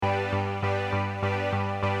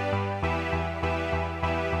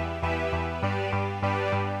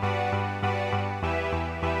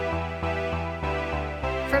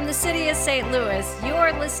the city of St. Louis,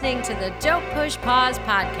 you're listening to the Don't Push Pause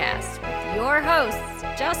podcast with your hosts,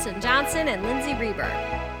 Justin Johnson and Lindsay Reber.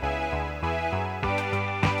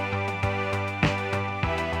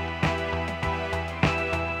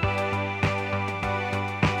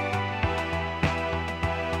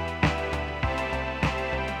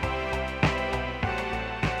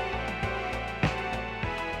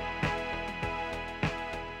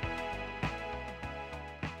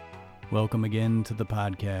 Welcome again to the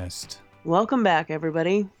podcast. Welcome back,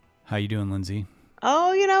 everybody. How you doing, Lindsay?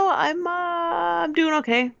 Oh, I'm doing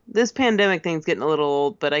okay. This pandemic thing's getting a little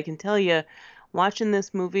old, but I can tell you, watching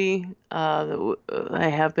this movie, I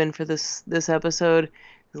have been for this episode,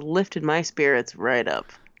 has lifted my spirits right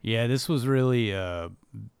up. Yeah, this was really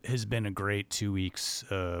has been a great 2 weeks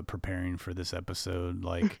preparing for this episode.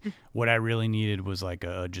 Like, what I really needed was like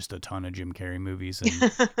just a ton of Jim Carrey movies,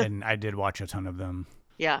 and I did watch a ton of them.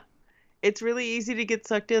 Yeah. It's really easy to get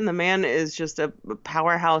sucked in. The man is just a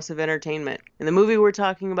powerhouse of entertainment. And the movie we're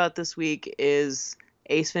talking about this week is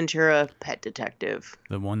Ace Ventura: Pet Detective.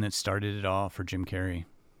 The one that started it all for Jim Carrey.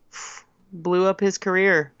 Blew up his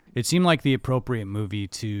career. It seemed like the appropriate movie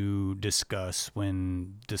to discuss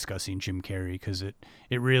when discussing Jim Carrey, because it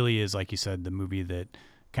really is, like you said, the movie that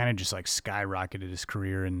kind of just like skyrocketed his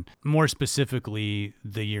career, and more specifically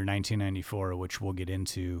the year 1994, which we'll get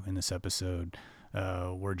into in this episode.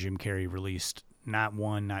 Where Jim Carrey released not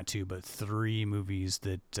one, not two, but three movies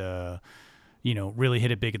that, really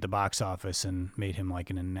hit it big at the box office and made him like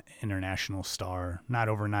an international star, not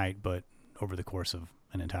overnight, but over the course of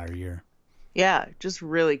an entire year. Yeah, just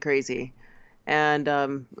really crazy. And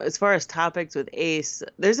as far as topics with Ace,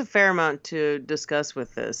 there's a fair amount to discuss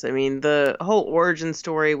with this. I mean, the whole origin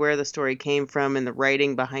story, where the story came from and the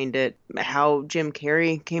writing behind it, how Jim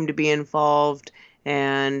Carrey came to be involved,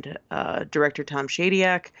 and director Tom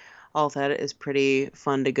Shadyac. All of that is pretty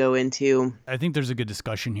fun to go into. I think there's a good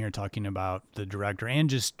discussion here talking about the director and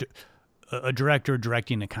just a director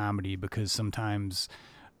directing a comedy, because sometimes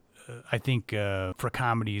I think for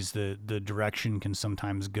comedies the direction can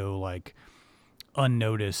sometimes go like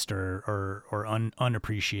unnoticed or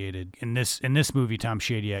unappreciated. In this movie, Tom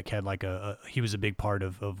Shadyac had like he was a big part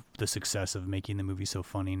of the success of making the movie so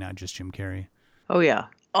funny, not just Jim Carrey. Oh yeah.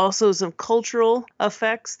 Also, some cultural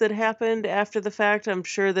effects that happened after the fact. I'm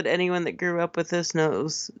sure that anyone that grew up with this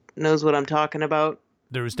knows what I'm talking about.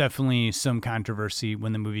 There was definitely some controversy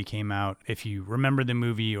when the movie came out. If you remember the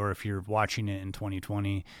movie or if you're watching it in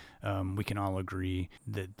 2020, we can all agree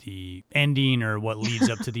that the ending or what leads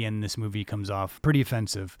up to the end of this movie comes off pretty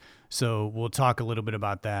offensive. So we'll talk a little bit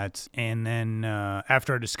about that. And then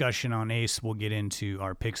after our discussion on Ace, we'll get into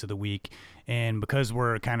our picks of the week. And because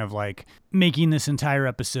we're kind of like making this entire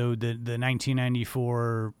episode the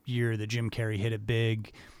 1994 year that Jim Carrey hit it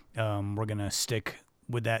big, we're going to stick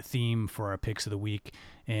with that theme for our picks of the week.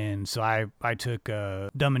 And so I took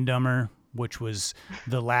Dumb and Dumber, which was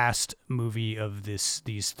the last movie of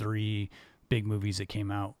these three big movies that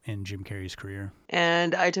came out in Jim Carrey's career.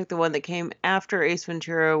 And I took the one that came after Ace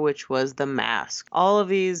Ventura, which was The Mask. All of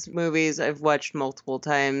these movies I've watched multiple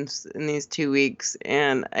times in these 2 weeks,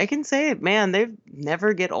 and I can say, man, they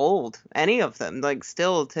never get old. Any of them, like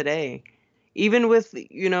still today. Even with,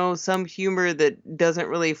 some humor that doesn't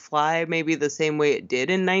really fly maybe the same way it did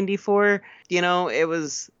in 94,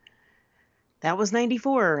 that was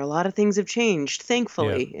 94. A lot of things have changed,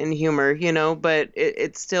 thankfully, in humor, but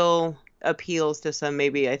it still appeals to some,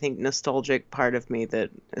 maybe, I think, nostalgic part of me that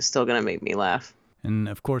is still going to make me laugh. And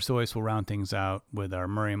of course, always we'll round things out with our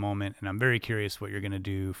Murray moment. And I'm very curious what you're going to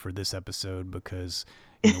do for this episode, because,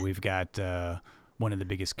 we've got one of the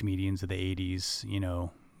biggest comedians of the 80s,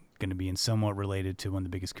 going to be in somewhat related to one of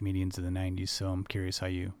the biggest comedians of the 90s. So I'm curious how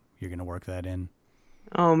you're going to work that in.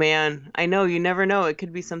 Oh, man. I know. You never know. It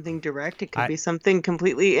could be something direct. It could be something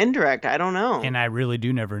completely indirect. I don't know. And I really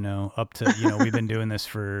do never know. Up to, we've been doing this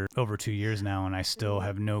for over 2 years now, and I still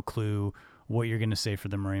have no clue what you're going to say for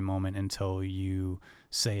the Murray moment until you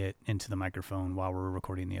say it into the microphone while we're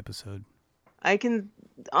recording the episode. I can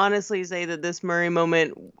honestly say that this Murray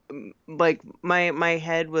moment, like my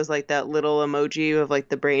head was like that little emoji of like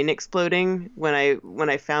the brain exploding when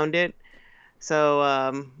I found it. So,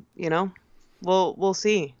 we'll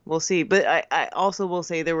see. But I also will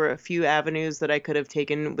say there were a few avenues that I could have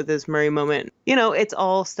taken with this Murray moment. It's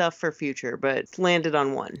all stuff for future, but it's landed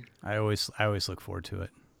on one. I always look forward to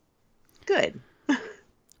it. Good.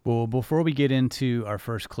 Well, before we get into our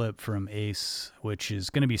first clip from Ace, which is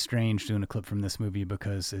going to be strange doing a clip from this movie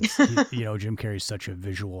because it's Jim Carrey's such a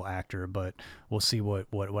visual actor, but we'll see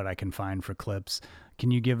what I can find for clips. Can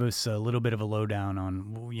you give us a little bit of a lowdown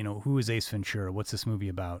on, who is Ace Ventura? What's this movie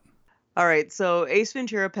about? All right, so Ace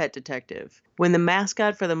Ventura: Pet Detective. When the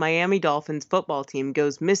mascot for the Miami Dolphins football team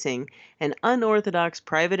goes missing, an unorthodox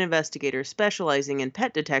private investigator specializing in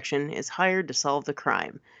pet detection is hired to solve the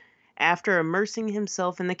crime. After immersing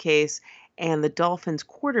himself in the case and the Dolphins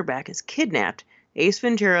quarterback is kidnapped, Ace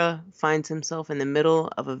Ventura finds himself in the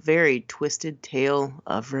middle of a very twisted tale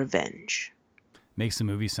of revenge. Makes the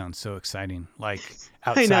movie sound so exciting, like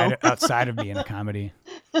I know. outside of being a comedy.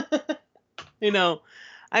 You know,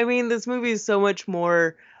 I mean, this movie is so much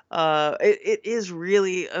more. It is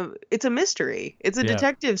really it's a mystery. It's a Yeah.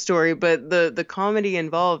 detective story, but the comedy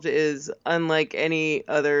involved is unlike any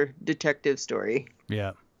other detective story.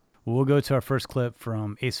 Yeah. Well, we'll go to our first clip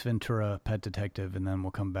from Ace Ventura: Pet Detective, and then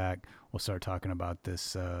we'll come back. We'll start talking about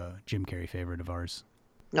this Jim Carrey favorite of ours.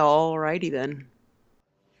 Alrighty then.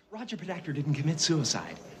 Roger Podacter didn't commit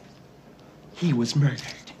suicide. He was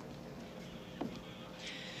murdered.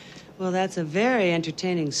 Well, that's a very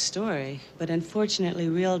entertaining story, but unfortunately,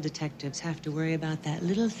 real detectives have to worry about that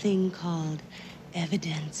little thing called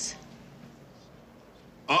evidence.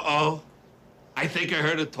 Uh-oh. I think I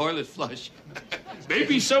heard a toilet flush.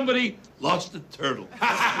 Maybe somebody lost a turtle.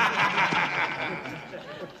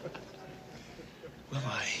 Well,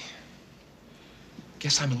 I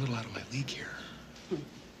guess I'm a little out of my league here.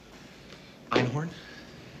 Einhorn,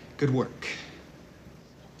 good work.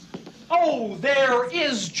 Oh, there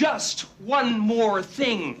is just one more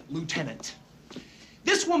thing, Lieutenant.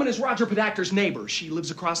 This woman is Roger Podacter's neighbor. She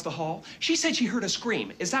lives across the hall. She said she heard a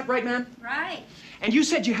scream. Is that right, ma'am? Right. And you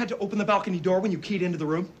said you had to open the balcony door when you keyed into the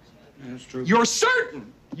room? Yeah, that's true. You're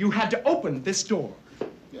certain you had to open this door?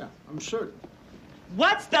 Yeah, I'm certain.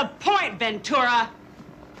 What's the point, Ventura?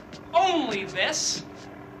 Only this.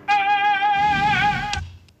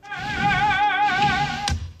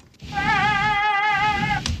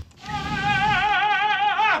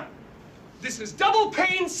 This is double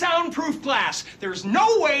pane soundproof glass. There's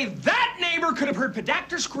no way that neighbor could have heard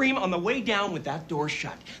Podacter scream on the way down with that door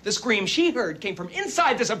shut. The scream she heard came from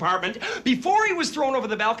inside this apartment before he was thrown over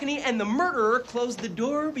the balcony, and the murderer closed the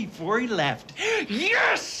door before he left.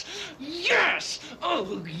 Yes! Yes!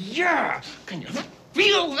 Oh, yeah! Can you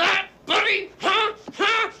feel that, buddy? Huh?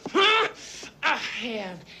 Huh? Huh? I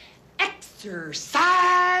have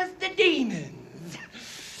exorcised the demons.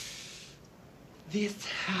 This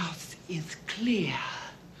house is clear.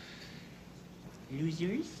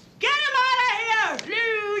 Losers? Get him out of here!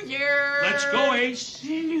 Losers! Let's go, Ace.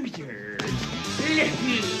 Losers.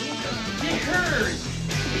 The herd.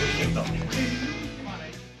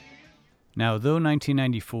 Now, though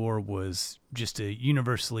 1994 was just a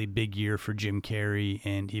universally big year for Jim Carrey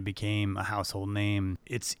and he became a household name,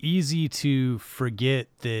 it's easy to forget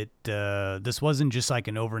that this wasn't just like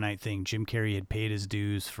an overnight thing. Jim Carrey had paid his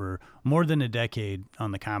dues for more than a decade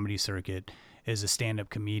on the comedy circuit as a stand-up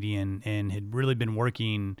comedian and had really been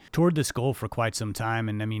working toward this goal for quite some time.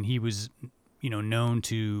 And I mean, he was, known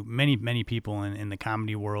to many people in the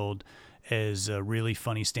comedy world as a really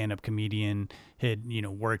funny stand-up comedian, had,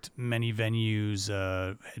 worked many venues,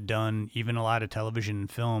 had done even a lot of television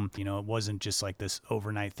and film. It wasn't just like this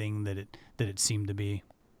overnight thing that it seemed to be.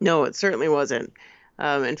 No, it certainly wasn't.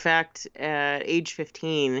 In fact, at age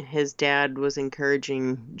 15, his dad was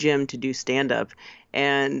encouraging Jim to do stand-up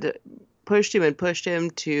and pushed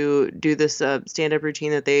him to do this stand-up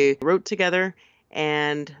routine that they wrote together.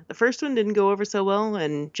 And the first one didn't go over so well,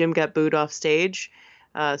 and Jim got booed off stage.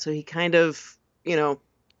 So he kind of,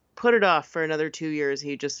 put it off for another 2 years.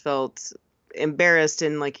 He just felt embarrassed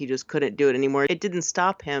and like he just couldn't do it anymore. It didn't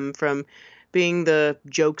stop him from being the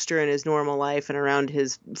jokester in his normal life and around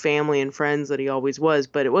his family and friends that he always was.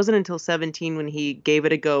 But it wasn't until 17 when he gave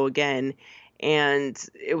it a go again. And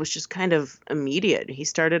it was just kind of immediate. He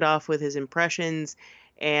started off with his impressions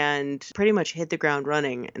and pretty much hit the ground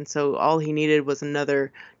running. And so all he needed was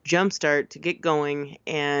another jump start to get going.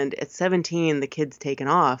 And at 17, the kid's taken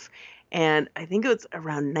off. And I think it was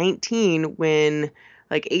around 19 when,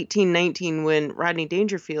 like 18, 19, when Rodney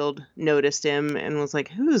Dangerfield noticed him and was like,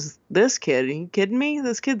 who's this kid? Are you kidding me?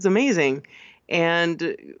 This kid's amazing.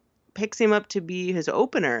 And picks him up to be his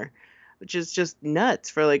opener, which is just nuts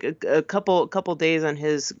for like a couple days on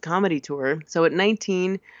his comedy tour. So at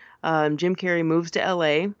 19, Jim Carrey moves to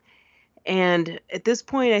LA, and at this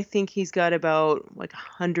point, I think he's got about like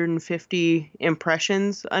 150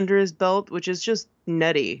 impressions under his belt, which is just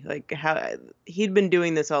nutty. Like how he'd been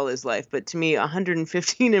doing this all his life, but to me,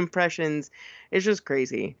 115 impressions is just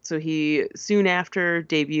crazy. So he soon after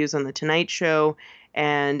debuts on The Tonight Show,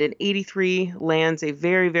 and in '83 lands a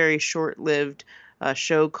very, very short-lived a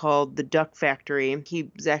show called The Duck Factory.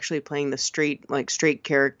 He's actually playing the straight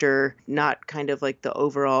character, not kind of like the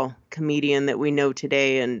overall comedian that we know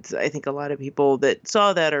today. And I think a lot of people that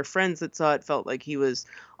saw that, or friends that saw it, felt like he was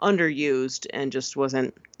underused and just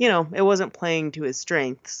wasn't, it wasn't playing to his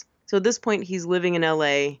strengths. So at this point, he's living in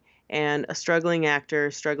LA, and a struggling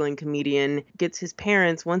actor, struggling comedian, wants his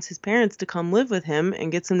parents to come live with him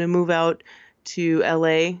and gets him to move out to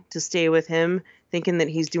LA to stay with him, thinking that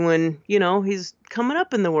he's doing, he's coming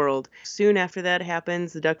up in the world. Soon after that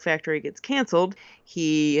happens, the Duck Factory gets canceled.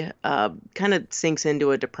 He kind of sinks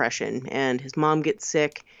into a depression, and his mom gets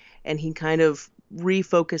sick, and he kind of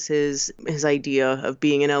refocuses his idea of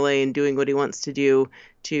being in LA and doing what he wants to do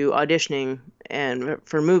to auditioning and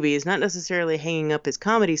for movies, not necessarily hanging up his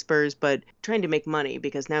comedy spurs, but trying to make money,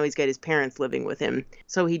 because now he's got his parents living with him.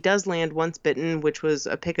 So he does land Once Bitten, which was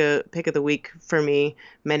a pick of the week for me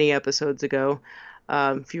many episodes ago.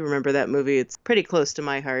 If you remember that movie, it's pretty close to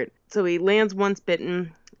my heart. So he lands Once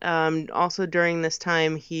Bitten. Also during this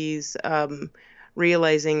time, he's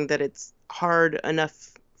realizing that it's hard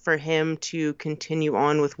enough for him to continue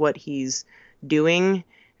on with what he's doing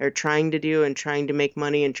or trying to do, and trying to make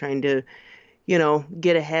money and trying to,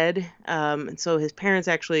 get ahead. And so his parents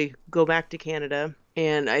actually go back to Canada,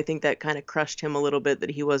 and I think that kind of crushed him a little bit that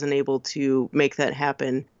he wasn't able to make that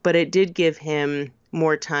happen. But it did give him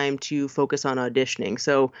more time to focus on auditioning.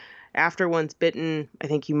 So after Once Bitten, I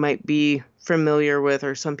think you might be familiar with,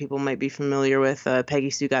 or some people might be familiar with, Peggy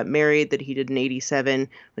Sue Got Married, that he did in '87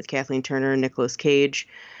 with Kathleen Turner and Nicolas Cage.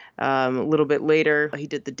 A little bit later, he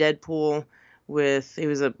did the Deadpool it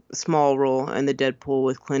was a small role in the Deadpool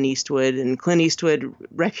with Clint Eastwood, and Clint Eastwood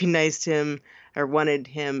recognized him or wanted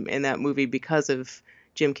him in that movie because of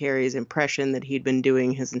Jim Carrey's impression that he'd been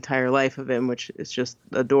doing his entire life of him, which is just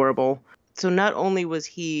adorable. So not only was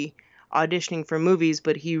he auditioning for movies,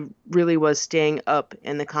 but he really was staying up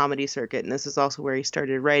in the comedy circuit. And this is also where he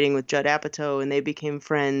started writing with Judd Apatow, and they became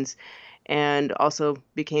friends, and also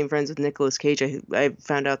became friends with Nicolas Cage. I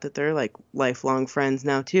found out that they're like lifelong friends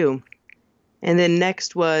now too. And then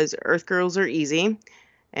next was Earth Girls Are Easy,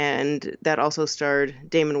 and that also starred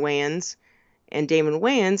Damon Wayans. And Damon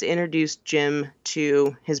Wayans introduced Jim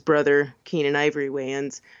to his brother, Keenen Ivory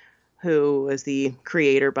Wayans, who was the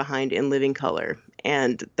creator behind In Living Color.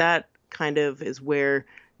 And that kind of is where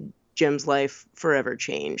Jim's life forever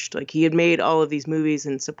changed. Like, he had made all of these movies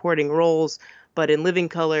and supporting roles, but In Living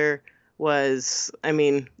Color was,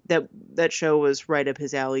 that show was right up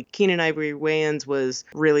his alley. Keenen Ivory Wayans was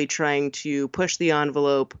really trying to push the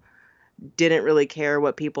envelope, didn't really care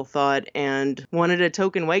what people thought, and wanted a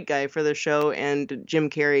token white guy for the show, and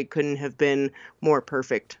Jim Carrey couldn't have been more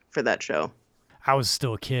perfect for that show. I was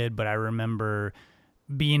still a kid, but I remember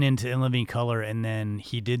being into In Living Color, and then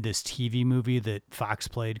he did this TV movie that Fox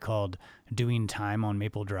played called Doing Time on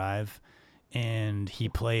Maple Drive, and he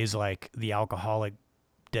plays like the alcoholic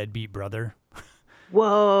deadbeat brother.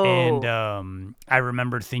 Whoa. And I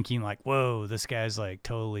remember thinking like, whoa, this guy's like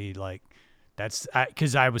totally like,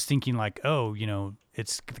 because I was thinking like, oh,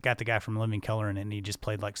 it's got the guy from Living Color in it, and he just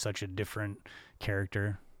played like such a different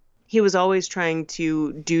character. He was always trying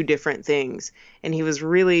to do different things, and he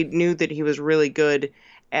knew that he was really good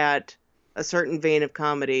at a certain vein of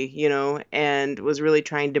comedy, and was really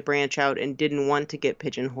trying to branch out and didn't want to get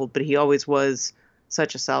pigeonholed, but he always was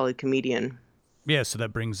such a solid comedian. Yeah, so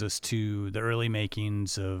that brings us to the early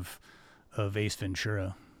makings of Ace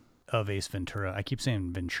Ventura. I keep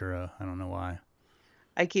saying Ventura. I don't know why.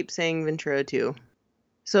 I keep saying Ventura too.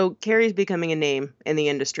 So Carrey's becoming a name in the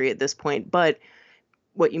industry at this point, but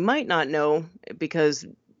what you might not know, because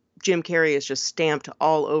Jim Carrey is just stamped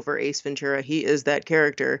all over Ace Ventura, he is that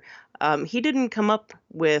character. He didn't come up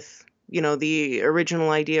with, the original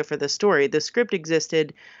idea for the story. The script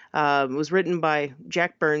existed, was written by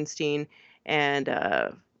Jack Bernstein, and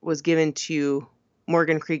was given to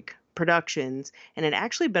Morgan Creek Productions, and had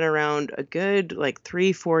actually been around a good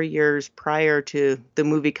 3-4 years prior to the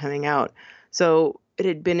movie coming out. So it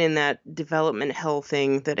had been in that development hell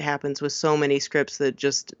thing that happens with so many scripts, that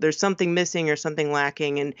just there's something missing or something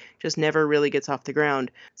lacking and just never really gets off the ground.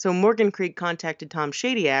 So Morgan Creek contacted Tom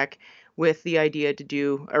Shadyac with the idea to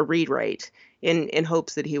do a rewrite in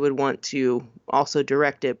hopes that he would want to also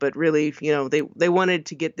direct it. But really, they wanted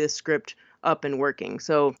to get this script up and working.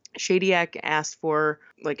 So Shadyac asked for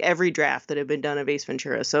every draft that had been done of Ace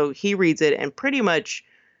Ventura. So he reads it, and pretty much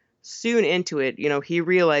soon into it, he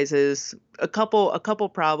realizes a couple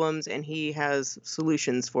problems, and he has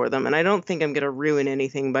solutions for them. And I don't think I'm going to ruin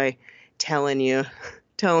anything by telling you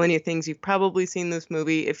things. You've probably seen this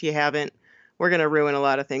movie. If you haven't, we're going to ruin a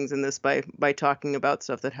lot of things in this by talking about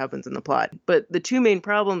stuff that happens in the plot. But the two main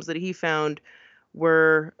problems that he found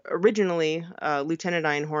were originally Lieutenant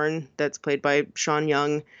Einhorn, that's played by Sean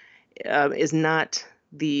Young, was not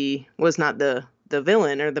the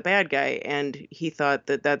villain or the bad guy, and he thought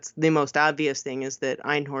that that's the most obvious thing, is that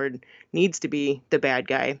Einhorn needs to be the bad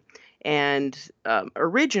guy. And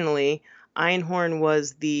originally, Einhorn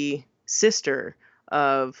was the sister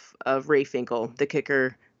of Ray Finkel, the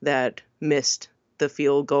kicker that missed the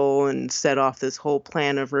field goal and set off this whole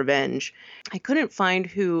plan of revenge. I couldn't find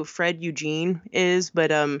who Fred Eugene is,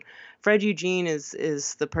 but Fred Eugene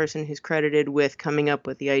is the person who's credited with coming up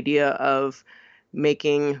with the idea of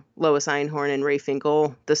making Lois Einhorn and Ray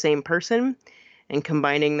Finkel the same person and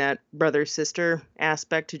combining that brother-sister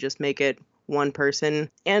aspect to just make it one person.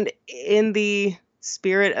 And in the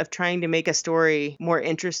spirit of trying to make a story more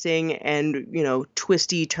interesting and,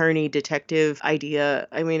 twisty, turny detective idea,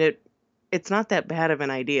 I mean, it's not that bad of an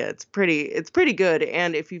idea. It's pretty good.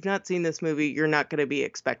 And if you've not seen this movie, you're not going to be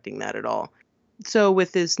expecting that at all. So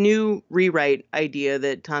with this new rewrite idea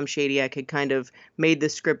that Tom Shadyac had kind of made the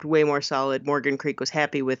script way more solid, Morgan Creek was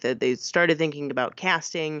happy with it. They started thinking about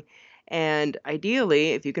casting. And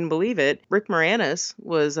ideally, if you can believe it, Rick Moranis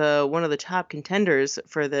was one of the top contenders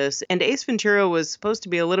for this. And Ace Ventura was supposed to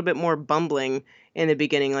be a little bit more bumbling in the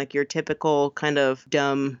beginning, like your typical kind of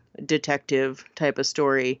dumb detective type of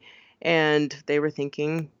story. And they were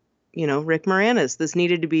thinking, Rick Moranis. This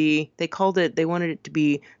needed to be, they wanted it to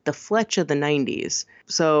be the Fletch of the 90s.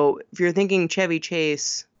 So if you're thinking Chevy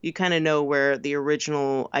Chase, you kind of know where the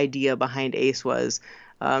original idea behind Ace was.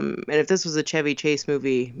 And if this was a Chevy Chase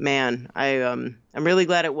movie, man, I'm really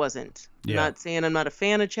glad it wasn't. Yeah. I'm not saying I'm not a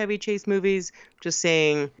fan of Chevy Chase movies, just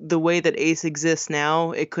saying the way that Ace exists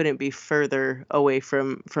now, it couldn't be further away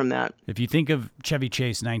from that. If you think of Chevy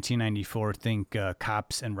Chase 1994, think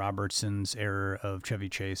Cops and Robertson's era of Chevy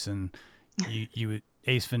Chase, and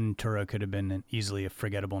Ace Ventura could have been easily a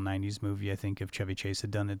forgettable 90s movie, I think, if Chevy Chase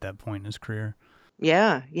had done it at that point in his career.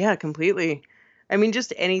 Yeah, completely. I mean,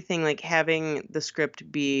 just anything like having the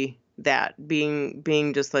script be that,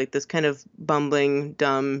 being just like this kind of bumbling,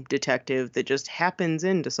 dumb detective that just happens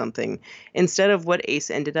into something instead of what Ace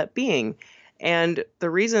ended up being. And the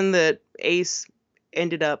reason that Ace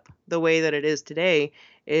ended up the way that it is today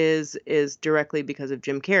is directly because of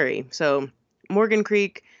Jim Carrey. So Morgan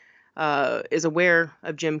Creek is aware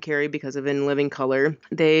of Jim Carrey because of In Living Color.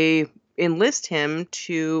 They enlist him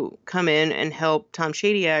to come in and help Tom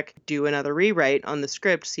Shadyac do another rewrite on the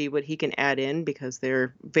script, see what he can add in, because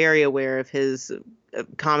they're very aware of his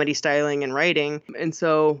comedy styling and writing. And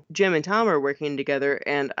so Jim and Tom are working together,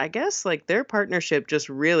 and I guess like their partnership just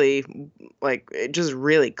really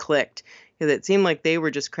clicked, because it seemed like they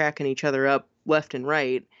were just cracking each other up left and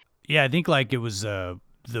right. Yeah, I think like it was the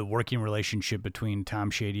working relationship between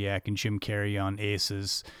Tom Shadyac and Jim Carrey on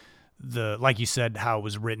Aces. Like you said, how it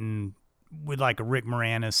was written with like a Rick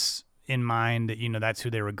Moranis in mind, that, that's who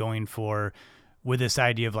they were going for with this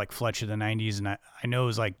idea of like Fletch of the 90s. And I know it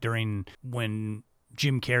was like during when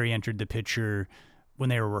Jim Carrey entered the picture, when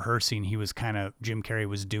they were rehearsing, Jim Carrey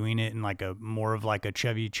was doing it in like a more of like a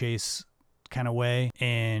Chevy Chase kind of way.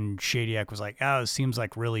 And Shadyac was like, oh, it seems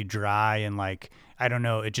like really dry. And like, I don't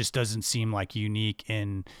know, it just doesn't seem like unique.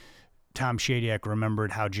 And Tom Shadyac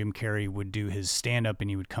remembered how Jim Carrey would do his stand-up, and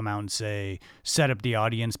he would come out and set up the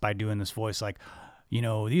audience by doing this voice like,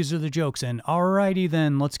 these are the jokes, and alrighty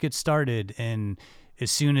then, let's get started. And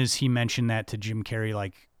as soon as he mentioned that to Jim Carrey,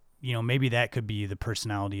 like, maybe that could be the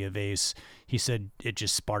personality of Ace, he said it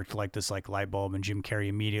just sparked like this like light bulb, and Jim Carrey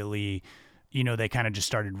immediately, they kind of just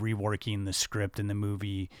started reworking the script and the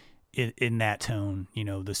movie in that tone,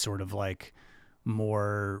 the sort of like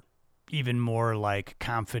even more like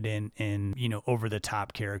confident and, over the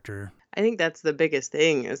top character. I think that's the biggest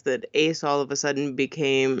thing, is that Ace all of a sudden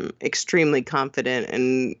became extremely confident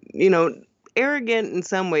and, arrogant in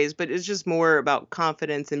some ways, but it's just more about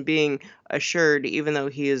confidence and being assured, even though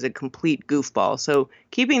he is a complete goofball. So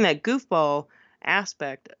keeping that goofball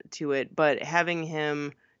aspect to it, but having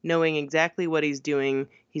him knowing exactly what he's doing.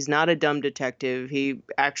 He's not a dumb detective. He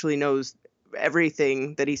actually knows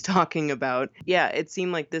everything that he's talking about. Yeah, it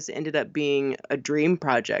seemed like this ended up being a dream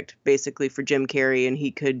project, basically, for Jim Carrey, and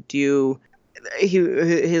he could do...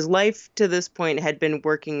 his life to this point had been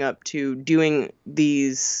working up to doing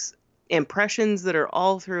these impressions that are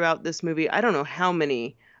all throughout this movie. I don't know how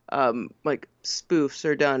many like spoofs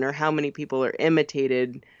are done or how many people are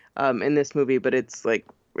imitated in this movie, but it's like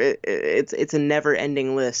it's a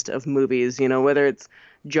never-ending list of movies, you know, whether it's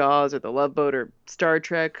Jaws or The Love Boat or Star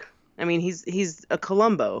Trek. I mean, he's a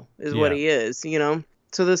Columbo is what he is, you know.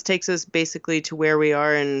 So this takes us basically to where we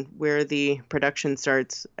are and where the production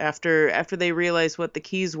starts after they realize what the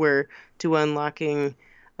keys were to unlocking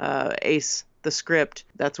Ace the script,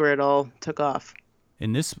 that's where it all took off.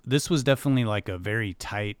 And this was definitely like a very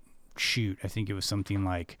tight shoot. I think it was something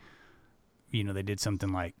like, they did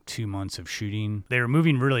something like 2 months of shooting. They were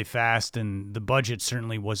moving really fast, and the budget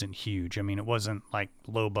certainly wasn't huge. I mean, it wasn't like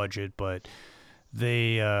low budget, but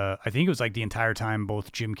they, I think it was like the entire time,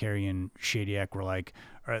 both Jim Carrey and Shadyac were like,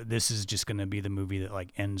 this is just going to be the movie that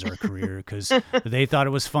like ends our career, because they thought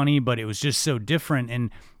it was funny, but it was just so different.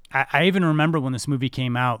 And I even remember when this movie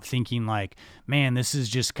came out thinking like, man, this is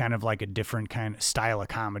just kind of like a different kind of style of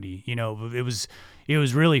comedy. It was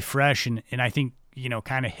really fresh, and I think,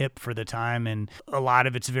 kind of hip for the time. And a lot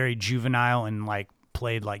of it's very juvenile and like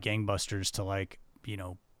played like gangbusters to like,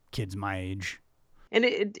 kids my age. And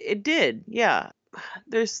it did. Yeah.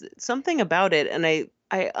 There's something about it. And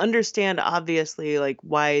I understand obviously like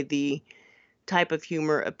why the type of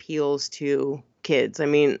humor appeals to kids. I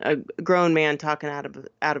mean, a grown man talking out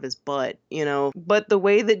of his butt, but the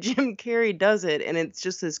way that Jim Carrey does it, and it's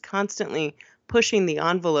just this constantly pushing the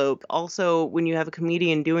envelope. Also, when you have a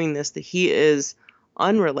comedian doing this, that he is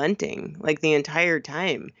unrelenting like the entire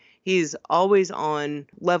time. He's always on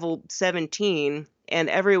level 17, and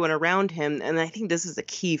everyone around him, and I think this is a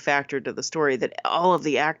key factor to the story, that all of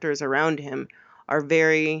the actors around him are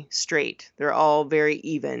very straight. They're all very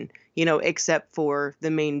even, except for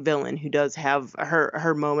the main villain, who does have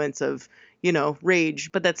her moments of,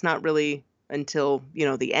 rage, but that's not really until,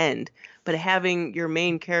 the end. But having your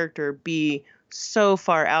main character be so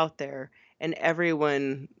far out there and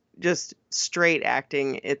everyone just straight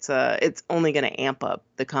acting, it's only going to amp up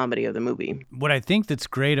the comedy of the movie. What I think that's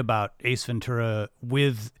great about Ace Ventura,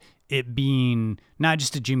 with it being not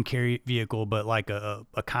just a Jim Carrey vehicle, but like a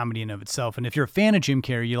comedy in of itself. And if you're a fan of Jim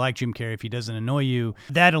Carrey, you like Jim Carrey, if he doesn't annoy you,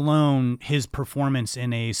 that alone, his performance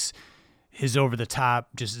in Ace, his over the top,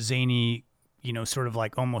 just zany, sort of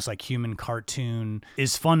like almost like human cartoon,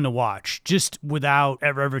 is fun to watch just without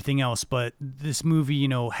everything else. But this movie,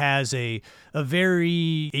 has a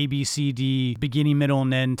very ABCD beginning, middle,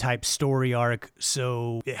 and end type story arc.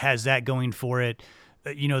 So it has that going for it.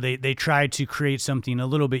 They tried to create something a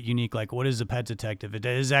little bit unique, like what is a pet detective? It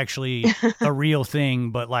is actually a real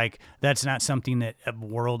thing, but like that's not something that a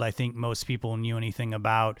world I think most people knew anything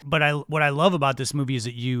about. But what I love about this movie is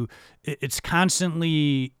that it's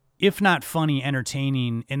constantly, if not funny,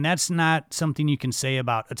 entertaining. And that's not something you can say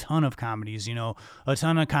about a ton of comedies. A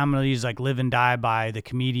ton of comedies like live and die by the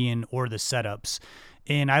comedian or the setups.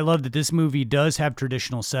 And I love that this movie does have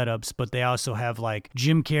traditional setups, but they also have like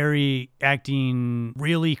Jim Carrey acting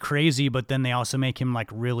really crazy, but then they also make him like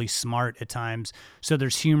really smart at times. So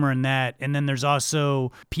there's humor in that. And then there's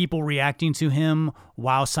also people reacting to him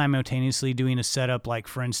while simultaneously doing a setup. Like,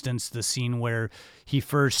 for instance, the scene where his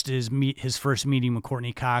first meeting with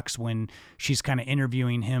Courtney Cox, when she's kind of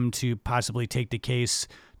interviewing him to possibly take the case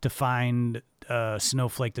to find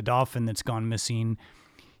Snowflake the dolphin that's gone missing.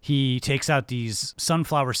 He takes out these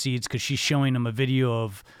sunflower seeds because she's showing him a video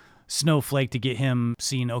of Snowflake to get him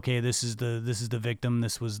seeing, okay, this is the victim.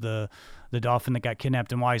 This was the dolphin that got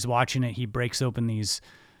kidnapped. And while he's watching it, he breaks open these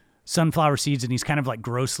sunflower seeds and he's kind of like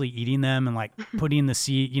grossly eating them and like putting the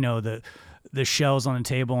seed, the shells on the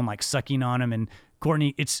table and like sucking on them. And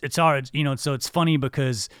Courtney, it's hard, so it's funny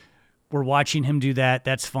because we're watching him do that.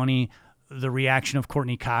 That's funny. The reaction of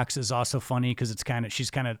Courtney Cox is also funny because she's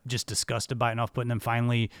kind of just disgusted by it and off-putting. And then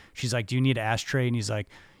finally she's like, do you need an ashtray? And he's like,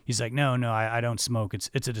 no, I don't smoke. It's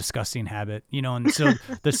a disgusting habit, and so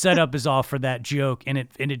the setup is all for that joke, and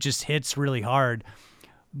it just hits really hard,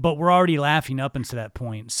 but we're already laughing up into that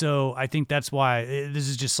point. So I think that's why this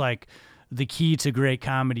is just like the key to great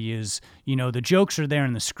comedy is, the jokes are there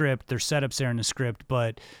in the script, their setups there in the script,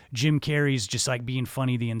 but Jim Carrey's just like being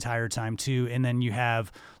funny the entire time too. And then you have,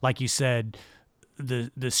 like you said,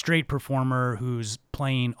 the straight performer who's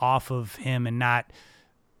playing off of him and not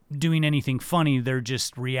doing anything funny. They're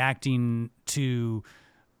just reacting to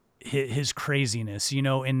his craziness,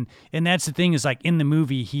 and that's the thing is like in the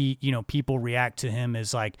movie, he, people react to him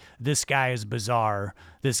as like, this guy is bizarre.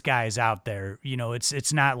 This guy is out there.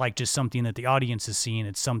 It's not like just something that the audience is seeing.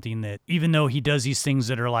 It's something that even though he does these things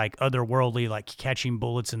that are like otherworldly, like catching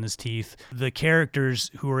bullets in his teeth, the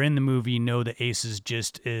characters who are in the movie know that Ace is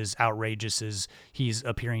just as outrageous as he's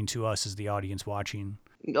appearing to us as the audience watching.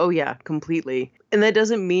 Oh, yeah, completely. And that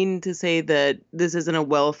doesn't mean to say that this isn't a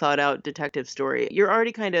well thought out detective story. You're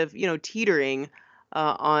already kind of, teetering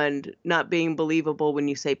on not being believable when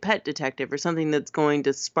you say pet detective or something that's going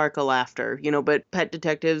to spark a laughter, but pet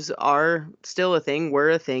detectives are still a thing,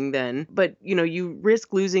 were a thing then. But, you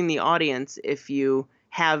risk losing the audience if you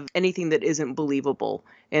have anything that isn't believable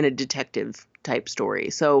in a detective type story.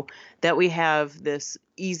 So that we have this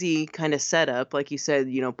easy kind of setup, like you said,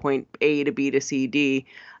 point A to B to C, D,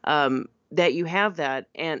 that you have that,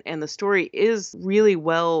 and the story is really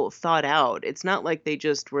well thought out. It's not like they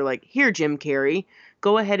just were like, here, Jim Carrey,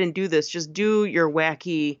 go ahead and do this. Just do your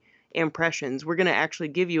wacky impressions. We're going to actually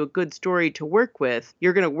give you a good story to work with.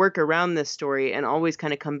 You're going to work around this story and always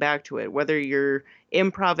kind of come back to it, whether you're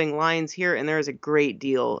improving lines here, and there is a great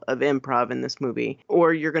deal of improv in this movie,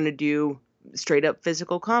 or you're going to do straight up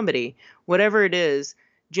physical comedy. Whatever it is,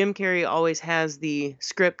 Jim Carrey always has the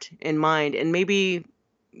script in mind, and maybe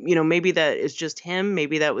that is just him.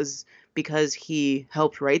 Maybe that was because he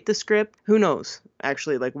helped write the script. Who knows,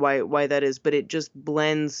 actually, like why that is. But it just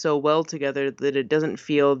blends so well together that it doesn't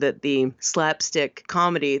feel that the slapstick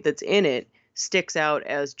comedy that's in it sticks out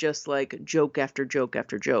as just like joke after joke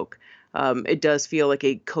after joke. It does feel like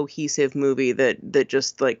a cohesive movie that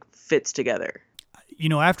just like fits together.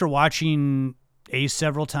 After watching Ace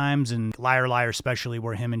several times, and Liar Liar especially,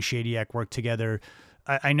 where him and Shadyac work together,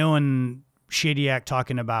 I know in Shadyac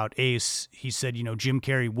talking about Ace, he said, Jim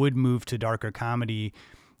Carrey would move to darker comedy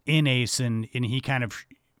in Ace, and he kind of,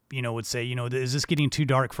 would say, is this getting too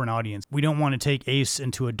dark for an audience? We don't want to take Ace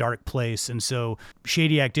into a dark place. And so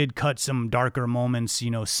Shadyac did cut some darker moments,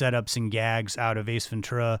 setups and gags out of Ace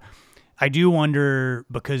Ventura. I do wonder,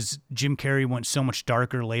 because Jim Carrey went so much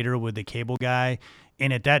darker later with The Cable Guy,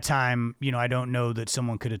 and at that time, I don't know that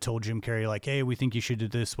someone could have told Jim Carrey, like, hey, we think you should do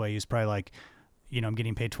it this way. He's probably like, I'm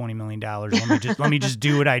getting paid $20 million. Let me just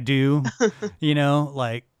do what I do.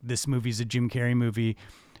 Like, this movie's a Jim Carrey movie.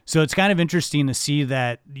 So it's kind of interesting to see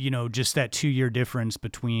that, just that 2-year difference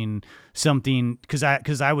between something, because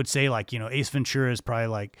I would say, like, Ace Ventura is probably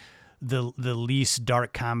like the least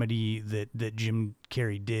dark comedy that Jim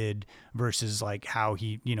Carrey did, versus like how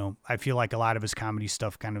he, I feel like a lot of his comedy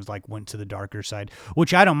stuff kind of like went to the darker side,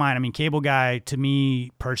 which I don't mind. I mean, Cable Guy to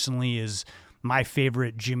me personally is my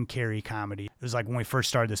favorite Jim Carrey comedy. It was like when we first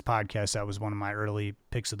started this podcast, that was one of my early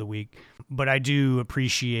picks of the week. But I do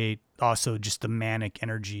appreciate also just the manic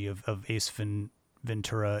energy of Ace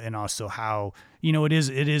Ventura, and also how, it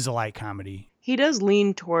is a light comedy. He does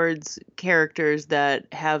lean towards characters that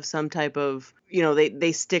have some type of,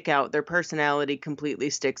 they stick out. Their personality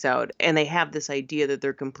completely sticks out. And they have this idea that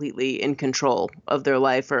they're completely in control of their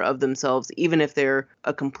life or of themselves, even if they're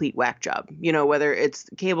a complete whack job. Whether it's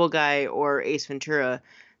Cable Guy or Ace Ventura,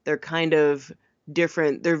 they're kind of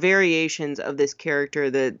different. They're variations of this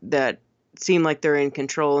character that seem like they're in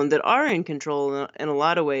control, and that are in control in a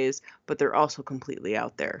lot of ways, but they're also completely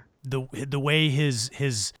out there. The way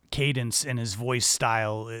his cadence and his voice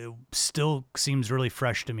style, it still seems really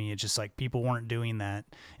fresh to me. It's just like people weren't doing that,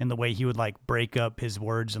 and the way he would like break up his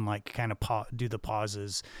words and like kind of do the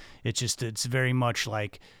pauses. It's very much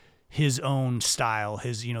like his own style.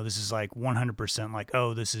 This is like 100% like,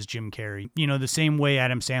 oh, this is Jim Carrey. The same way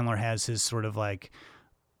Adam Sandler has his sort of like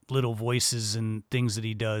little voices and things that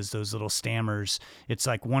he does, those little stammers. It's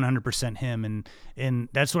like 100% him, and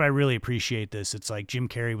that's what I really appreciate this. It's like Jim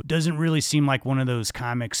Carrey doesn't really seem like one of those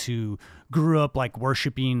comics who grew up like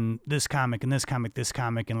worshiping this comic and this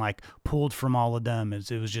comic and like pulled from all of them.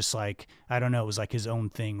 It was just like, I don't know, it was like his own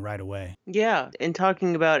thing right away. Yeah, and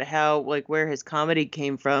talking about how like where his comedy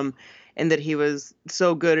came from, and that he was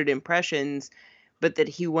so good at impressions, but that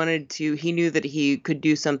he knew that he could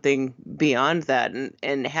do something beyond that,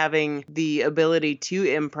 and having the ability to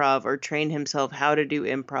improv or train himself how to do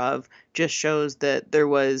improv just shows that there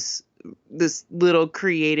was this little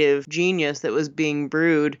creative genius that was being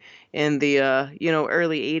brewed in the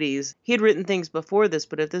early 80s. He had written things before this,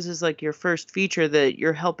 but if this is like your first feature that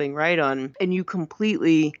you're helping write on, and you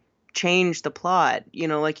completely change the plot,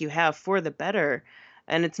 like you have for the better,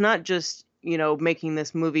 and it's not just making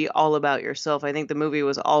this movie all about yourself. I think the movie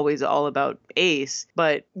was always all about Ace,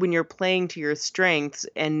 but when you're playing to your strengths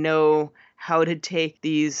and know how to take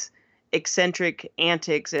these eccentric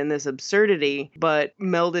antics and this absurdity, but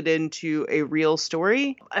meld it into a real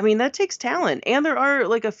story, I mean, that takes talent. And there are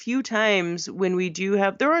like a few times when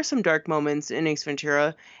there are some dark moments in Ace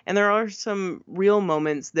Ventura, and there are some real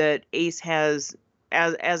moments that Ace has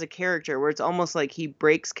as a character, where it's almost like he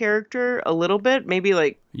breaks character a little bit, maybe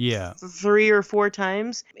like 3 or 4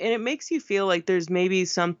 times. And it makes you feel like there's maybe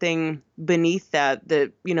something beneath that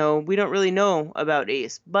we don't really know about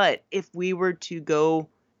Ace. But if we were to go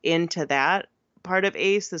into that part of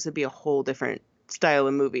Ace, this would be a whole different style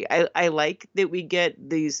of movie. I like that we get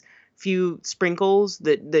these few sprinkles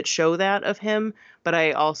that show that of him, but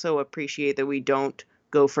I also appreciate that we don't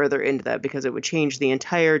go further into that because it would change the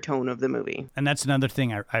entire tone of the movie. And that's another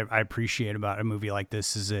thing I appreciate about a movie like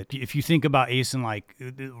this is that if you think about Ace in like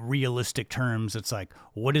realistic terms, it's like,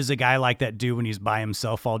 what does a guy like that do when he's by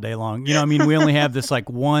himself all day long? You know, I mean, we only have this like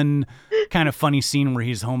one kind of funny scene where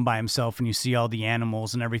he's home by himself and you see all the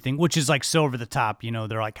animals and everything, which is like so over the top, you know,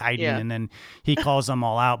 they're like hiding and then he calls them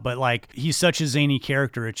all out. But like, he's such a zany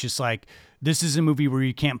character. It's just like, this is a movie where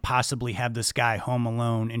you can't possibly have this guy home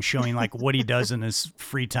alone and showing like what he does in his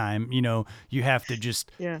free time. You know, you have to just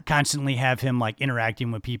constantly have him like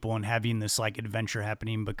interacting with people and having this like adventure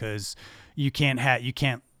happening because you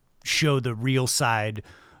can't show the real side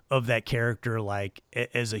of that character like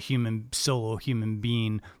as a solo human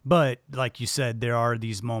being. But like you said, there are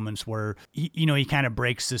these moments where he kind of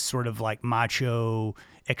breaks this sort of like macho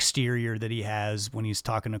exterior that he has when he's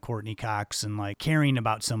talking to Courtney Cox and like caring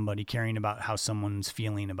about somebody, caring about how someone's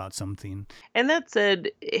feeling about something. And that said,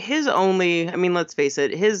 let's face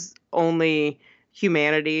it, his only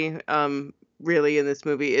humanity really in this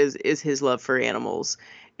movie is his love for animals.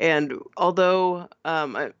 And although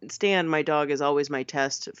Stan, my dog, is always my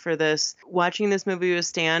test for this, watching this movie with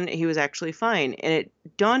Stan, he was actually fine. And it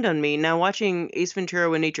dawned on me, now watching Ace Ventura: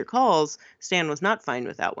 When Nature Calls, Stan was not fine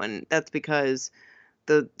with that one. That's because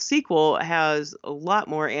the sequel has a lot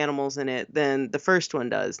more animals in it than the first one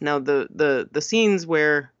does. Now, the scenes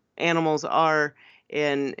where animals are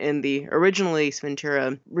in the original Ace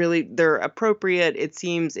Ventura, really, they're appropriate. It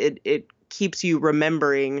seems it keeps you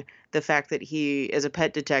remembering the fact that he is a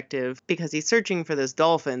pet detective because he's searching for this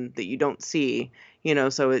dolphin that you don't see, you know,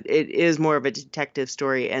 so it is more of a detective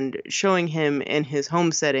story, and showing him in his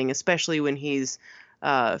home setting, especially when he's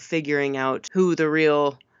figuring out who the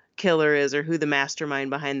real killer is or who the mastermind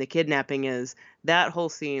behind the kidnapping is, that whole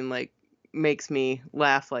scene like makes me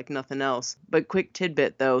laugh like nothing else. But quick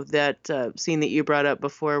tidbit though, that scene that you brought up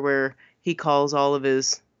before where he calls all of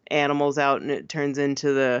his animals out and it turns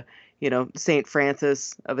into the, you know, St.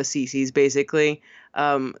 Francis of Assisi, basically.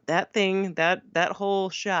 That whole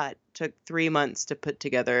shot took 3 months to put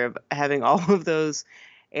together, of having all of those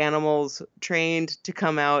animals trained to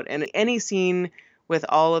come out. And any scene with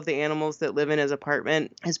all of the animals that live in his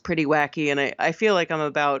apartment is pretty wacky. And I feel like I'm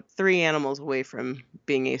about 3 animals away from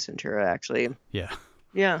being Ace Ventura, actually. Yeah.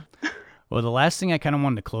 Yeah. Well, the last thing I kind of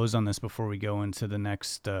wanted to close on this before we go into the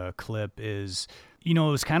next clip is, you know,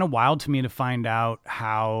 it was kind of wild to me to find out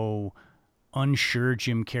how unsure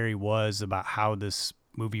Jim Carrey was about how this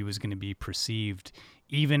movie was going to be perceived,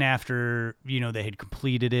 even after, you know, they had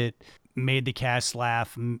completed it, made the cast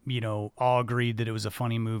laugh, you know, all agreed that it was a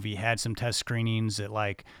funny movie, had some test screenings that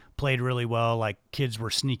like played really well. Like kids were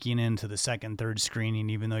sneaking into the second, third screening,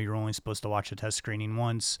 even though you're only supposed to watch a test screening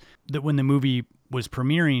once. That when the movie was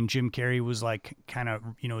premiering, Jim Carrey was like kind of,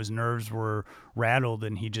 you know, his nerves were rattled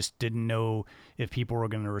and he just didn't know if people were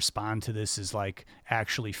going to respond to this as like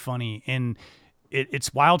actually funny. And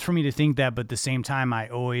it's wild for me to think that, but at the same time, I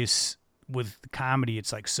always, with comedy,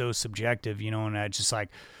 it's like so subjective, you know, and I just like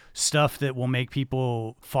stuff that will make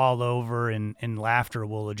people fall over and laughter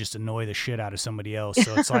will just annoy the shit out of somebody else.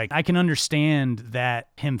 So it's like, I can understand that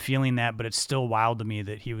him feeling that, but it's still wild to me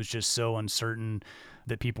that he was just so uncertain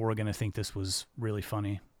that people were going to think this was really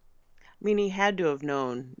funny. I mean, he had to have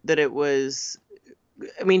known that it was,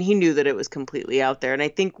 I mean, he knew that it was completely out there. And I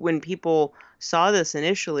think when people saw this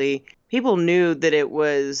initially, people knew that it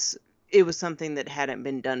was something that hadn't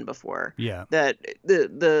been done before. Yeah. That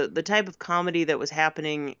the type of comedy that was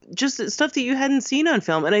happening, just stuff that you hadn't seen on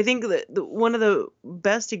film. And I think that one of the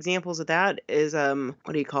best examples of that is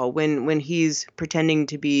when he's pretending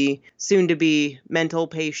to be soon to be mental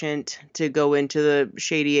patient to go into the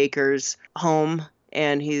Shady Acres home,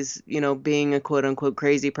 and he's, you know, being a quote unquote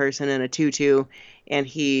crazy person in a tutu. And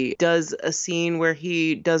he does a scene where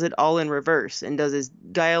he does it all in reverse and does his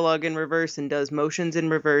dialogue in reverse and does motions in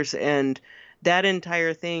reverse. And that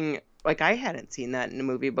entire thing, like, I hadn't seen that in a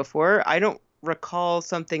movie before. I don't recall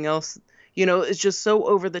something else, you know, it's just so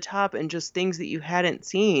over the top and just things that you hadn't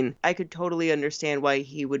seen. I could totally understand why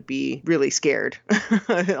he would be really scared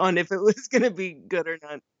on if it was going to be good or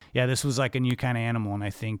not. Yeah, this was like a new kind of animal, and I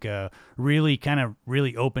think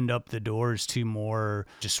really opened up the doors to more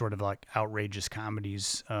just sort of like outrageous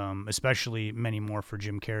comedies, especially many more for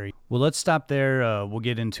Jim Carrey. Well, let's stop there. We'll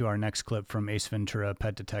get into our next clip from Ace Ventura: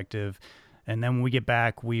 Pet Detective, and then when we get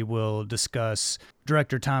back, we will discuss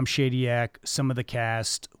director Tom Shadyac, some of the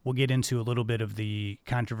cast. We'll get into a little bit of the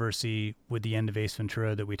controversy with the end of Ace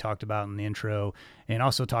Ventura that we talked about in the intro, and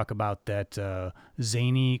also talk about that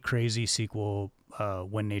zany, crazy sequel,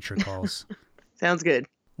 When Nature Calls. Sounds good.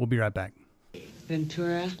 We'll be right back.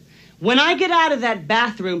 Ventura, when I get out of that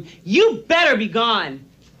bathroom, you better be gone.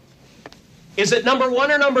 Is it number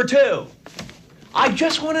 1 or number 2? I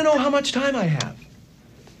just want to know how much time I have.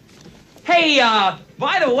 Hey,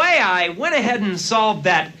 by the way, I went ahead and solved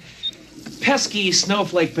that pesky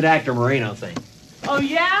snowflake Pedactor Moreno thing. Oh,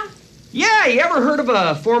 yeah? Yeah, you ever heard of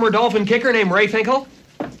a former Dolphin kicker named Ray Finkel?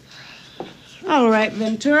 All right,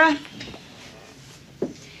 Ventura.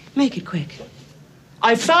 Make it quick.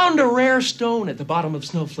 I found a rare stone at the bottom of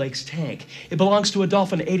Snowflake's tank. It belongs to a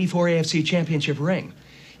Dolphin 84 AFC Championship ring.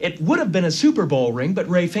 It would have been a Super Bowl ring, but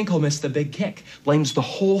Ray Finkel missed the big kick. Blames the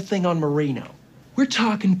whole thing on Moreno. We're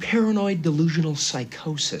talking paranoid delusional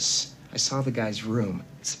psychosis. I saw the guy's room.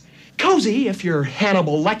 It's cozy if you're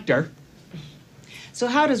Hannibal Lecter. So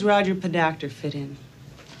how does Roger Pedactor fit in?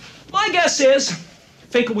 My guess is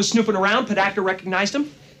Finkel was snooping around, Pedactor recognized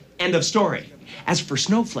him. End of story. As for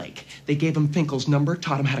Snowflake, they gave him Finkel's number,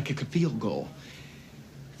 taught him how to kick a field goal.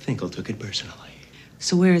 Finkel took it personally.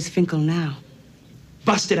 So where is Finkel now?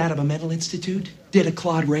 Busted out of a mental institute, did a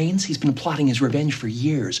Claude Rains. He's been plotting his revenge for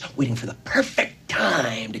years, waiting for the perfect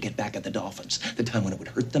time to get back at the Dolphins, the time when it would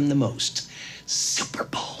hurt them the most. Super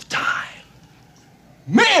Bowl time.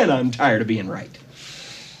 Man, I'm tired of being right.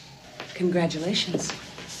 Congratulations.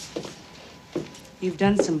 You've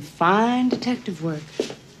done some fine detective work.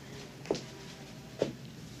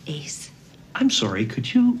 Ace. I'm sorry,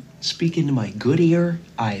 could you speak into my good ear?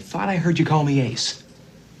 I thought I heard you call me Ace.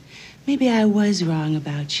 Maybe I was wrong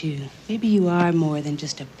about you. Maybe you are more than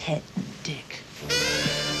just a pet dick.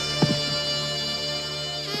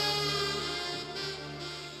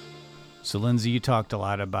 So, Lindsay, you talked a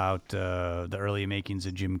lot about the early makings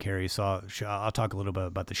of Jim Carrey. So I'll talk a little bit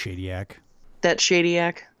about the Shadyac. That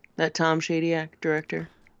Shadyac, that Tom Shadyac director.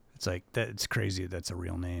 It's like that. It's crazy that's a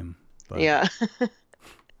real name. But. Yeah.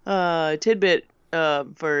 Tidbit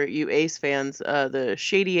for you Ace fans: the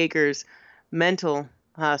Shady Acres Mental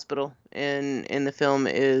Hospital in the film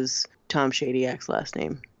is Tom Shadyac's last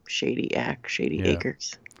name. Shady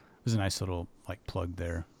Acres. There's a nice little plug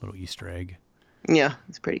there, little Easter egg. Yeah,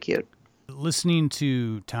 it's pretty cute. Listening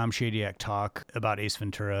to Tom Shadyac talk about Ace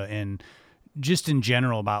Ventura and just in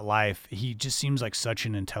general about life, he just seems like such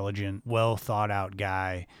an intelligent, well thought out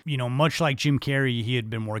guy. You know, much like Jim Carrey, he had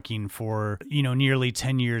been working for, nearly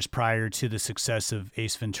 10 years prior to the success of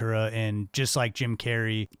Ace Ventura. And just like Jim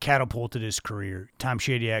Carrey catapulted his career, Tom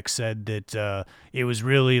Shadyac said that it was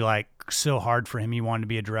really so hard for him. He wanted to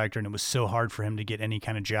be a director and it was so hard for him to get any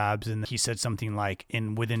kind of jobs. And he said something like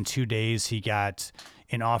within 2 days, he got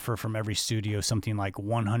an offer from every studio, something like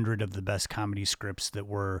 100 of the best comedy scripts that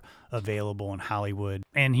were available in Hollywood.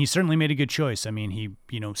 And he certainly made a good choice. I mean, he,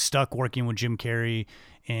 stuck working with Jim Carrey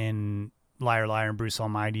in Liar Liar and Bruce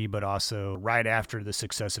Almighty, but also right after the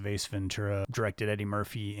success of Ace Ventura, directed Eddie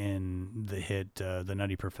Murphy in the hit The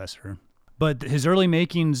Nutty Professor. But his early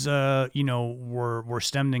makings, were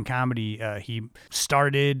stemmed in comedy. He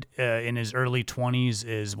started in his early 20s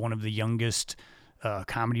as one of the youngest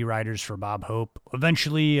comedy writers for Bob Hope.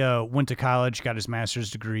 Eventually went to college, got his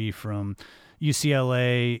master's degree from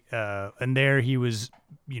UCLA, and there he was,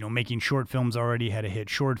 making short films already, had a hit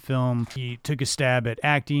short film. He took a stab at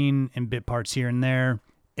acting and bit parts here and there.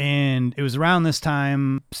 And it was around this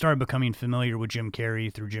time, started becoming familiar with Jim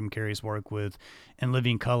Carrey through Jim Carrey's work with In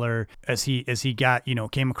Living Color. As he got,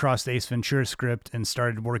 came across the Ace Ventura script and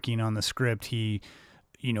started working on the script, he,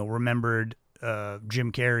 remembered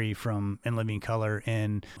Jim Carrey from In Living Color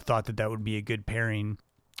and thought that would be a good pairing.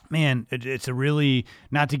 Man, it's a really,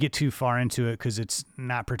 not to get too far into it because it's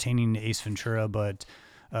not pertaining to Ace Ventura, but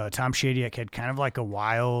Tom Shadyac had kind of a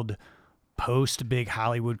wild post-big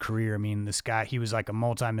Hollywood career. I mean, this guy, he was a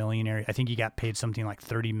multimillionaire. I think he got paid something like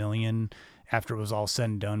 $30 million after it was all said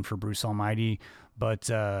and done for Bruce Almighty. But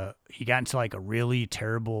he got into a really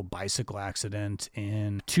terrible bicycle accident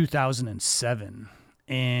in 2007.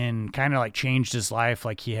 And kind of changed his life.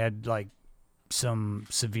 He had some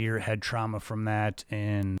severe head trauma from that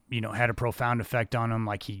and, had a profound effect on him.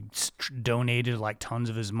 He donated tons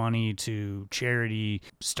of his money to charity,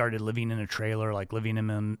 started living in a trailer, living in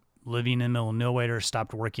the middle of nowhere,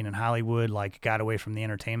 stopped working in Hollywood, got away from the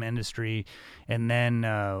entertainment industry. And then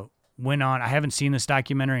went on, I haven't seen this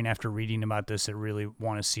documentary, and after reading about this, I really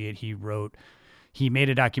want to see it. He made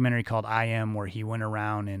a documentary called I Am, where he went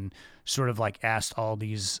around and sort of asked all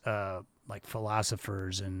these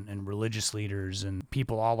philosophers and religious leaders and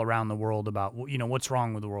people all around the world about, what's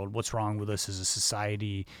wrong with the world, what's wrong with us as a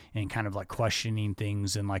society, and kind of questioning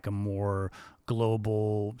things in a more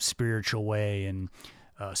global spiritual way. And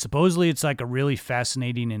supposedly it's a really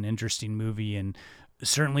fascinating and interesting movie, and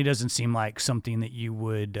certainly doesn't seem like something that you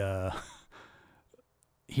would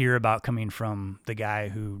hear about coming from the guy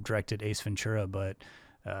who directed Ace Ventura, but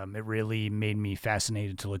it really made me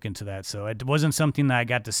fascinated to look into that. So it wasn't something that I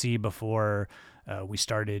got to see before we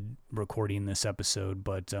started recording this episode,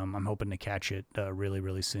 but I'm hoping to catch it really,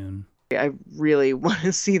 really soon. I really want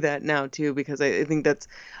to see that now too, because I think that's,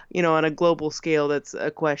 on a global scale, that's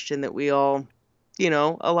a question that we all,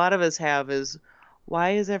 a lot of us have is,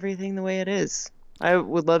 why is everything the way it is? I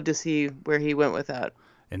would love to see where he went with that.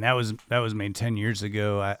 And that was made 10 years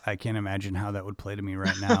ago. I can't imagine how that would play to me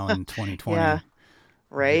right now in 2020. Yeah,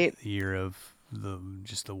 right? The year of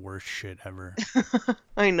the worst shit ever.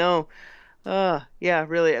 I know. Yeah,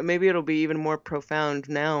 really. Maybe it'll be even more profound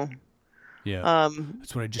now. Yeah.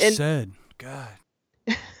 That's what I just said. God.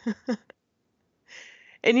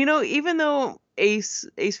 And even though Ace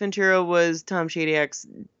Ventura was Tom Shadyak's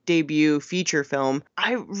debut feature film,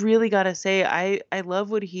 I really gotta say I love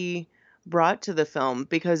what he brought to the film,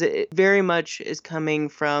 because it very much is coming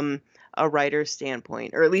from a writer's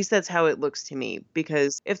standpoint, or at least that's how it looks to me.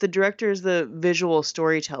 Because if the director is the visual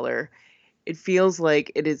storyteller, it feels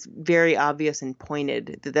like it is very obvious and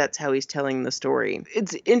pointed that that's how he's telling the story.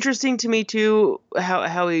 It's interesting to me too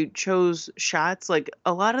how he chose shots. Like,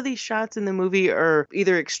 a lot of these shots in the movie are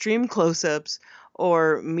either extreme close-ups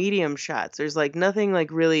or medium shots. There's like nothing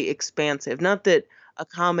like really expansive. Not that a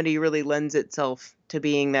comedy really lends itself to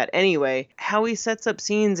being that anyway. How he sets up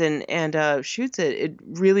scenes and shoots it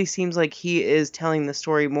really seems like he is telling the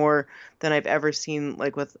story more than I've ever seen,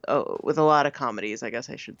 like with a lot of comedies, I guess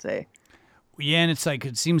I should say. Yeah, and it's like,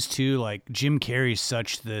 it seems too like Jim Carrey's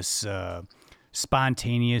such this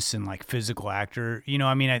spontaneous and like physical actor.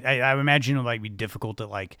 I mean, I imagine it might be difficult to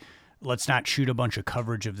like, let's not shoot a bunch of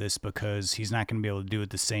coverage of this because he's not going to be able to do it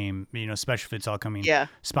the same, especially if it's all coming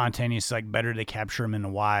spontaneous. Like, better to capture him in a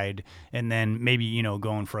wide and then maybe,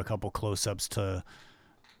 going for a couple close-ups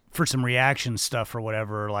for some reaction stuff or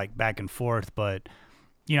whatever, like back and forth. But,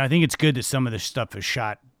 I think it's good that some of this stuff is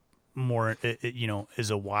shot more, as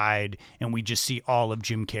a wide, and we just see all of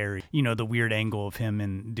Jim Carrey, the weird angle of him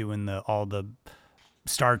and doing all the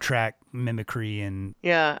Star Trek mimicry. And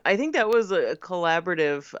yeah, I think that was a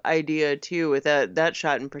collaborative idea too, with that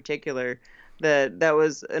shot in particular. That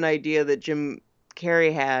was an idea that Jim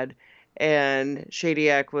Carrey had, and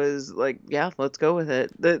Shadyac was like, yeah, let's go with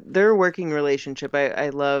it. Their working relationship, I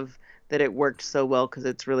love that it worked so well because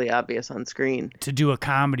it's really obvious on screen. To do a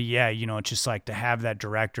comedy, it's just like to have that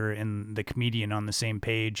director and the comedian on the same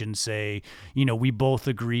page and say, we both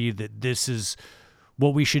agree that this is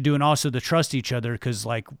what we should do, and also to trust each other, because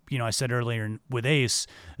like, I said earlier with Ace,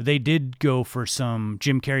 they did go for some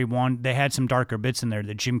Jim Carrey they had some darker bits in there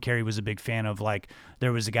that Jim Carrey was a big fan of. Like,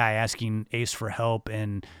 there was a guy asking Ace for help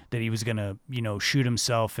and that he was gonna, shoot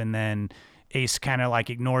himself, and then Ace kind of like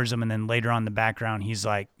ignores him, and then later on in the background he's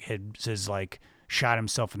like says like shot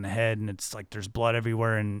himself in the head, and it's like there's blood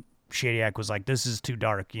everywhere, and Shadyac was like, this is too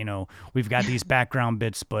dark, we've got these background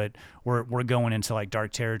bits, but we're going into like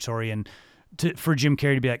dark territory. And for Jim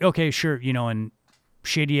Carrey to be like, okay, sure, and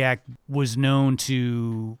Shadyac was known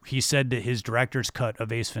to, he said that his director's cut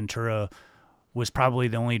of Ace Ventura was probably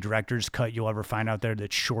the only director's cut you'll ever find out there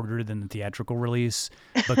that's shorter than the theatrical release,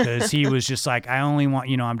 because he was just like, I only want,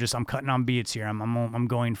 I'm cutting on beats here. I'm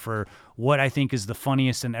going for what I think is the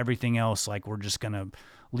funniest, and everything else, like, we're just going to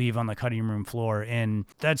leave on the cutting room floor. And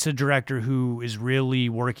that's a director who is really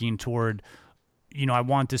working toward, I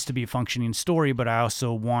want this to be a functioning story, but I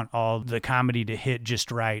also want all the comedy to hit just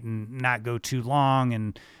right and not go too long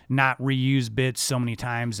and not reuse bits so many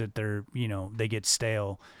times that they're, they get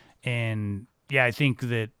stale. And yeah, I think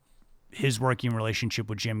that his working relationship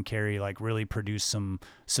with Jim Carrey like really produced some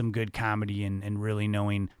good comedy, and really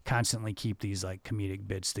knowing constantly keep these like comedic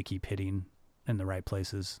bits to keep hitting in the right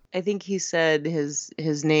places. I think he said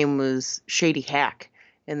his name was Shady Hack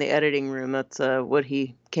in the editing room. That's what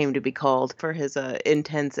he came to be called for his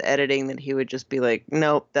intense editing, that he would just be like,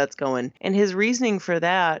 nope, that's going. And his reasoning for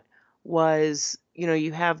that was,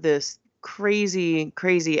 you have this crazy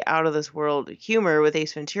out of this world humor with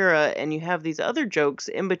Ace Ventura, and you have these other jokes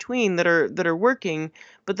in between that are working,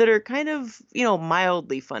 but that are kind of,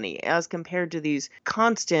 mildly funny as compared to these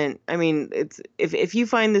constant, I mean, it's if you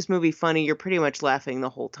find this movie funny, you're pretty much laughing the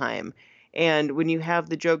whole time. And when you have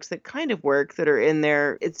the jokes that kind of work that are in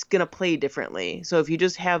there, it's going to play differently. So if you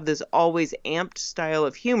just have this always amped style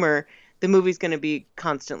of humor, the movie's going to be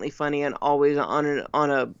constantly funny and always on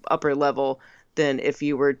a upper level than if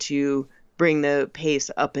you were to bring the pace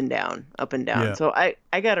up and down. Yeah. So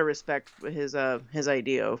I got to respect his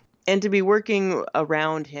idea. And to be working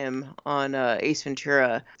around him on Ace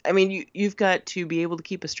Ventura, I mean, you've got to be able to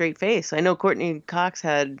keep a straight face. I know Courtney Cox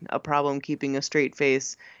had a problem keeping a straight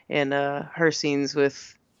face in her scenes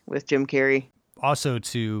with Jim Carrey. Also,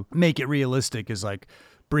 to make it realistic is like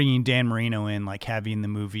bringing Dan Marino in, like having the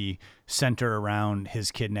movie center around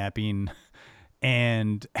his kidnapping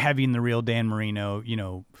and having the real Dan Marino,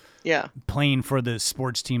 Yeah. playing for the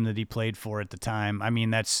sports team that he played for at the time. I mean,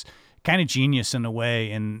 that's kind of genius in a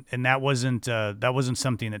way, and that wasn't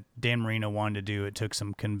something that Dan Marino wanted to do. It took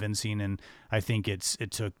some convincing, and I think it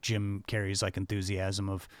took Jim Carrey's like enthusiasm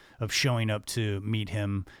of showing up to meet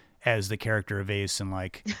him as the character of Ace, and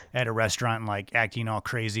like at a restaurant and like acting all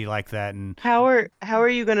crazy like that. And How are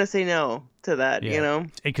you gonna say no to that? yeah,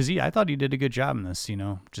 because I thought he did a good job in this.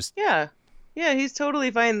 Just Yeah, he's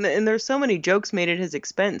totally fine, and there's so many jokes made at his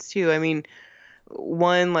expense too. I mean,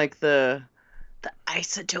 one like the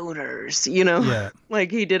isotoners, Yeah.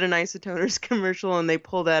 like he did an isotoners commercial, and they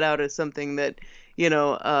pull that out as something that,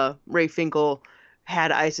 Ray Finkle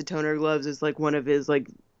had isotoner gloves as like one of his like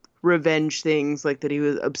revenge things, like that he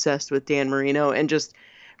was obsessed with Dan Marino, and just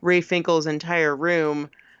Ray Finkle's entire room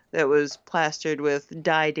that was plastered with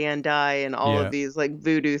die Dan die and all Yeah. of these like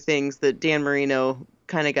voodoo things that Dan Marino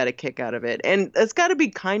kind of got a kick out of it. And it's got to be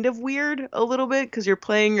kind of weird a little bit because you're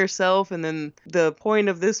playing yourself, and then the point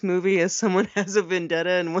of this movie is someone has a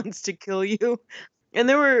vendetta and wants to kill you. And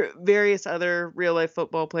there were various other real life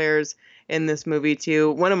football players in this movie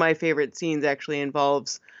too. One of my favorite scenes actually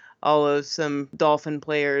involves all of some Dolphin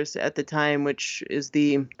players at the time, which is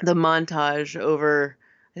the montage over,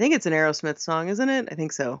 I think it's an Aerosmith song, isn't it? I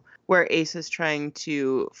think so. Where Ace is trying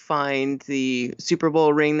to find the Super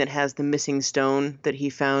Bowl ring that has the missing stone that he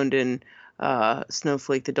found in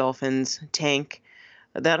Snowflake the Dolphin's tank.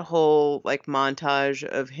 That whole like montage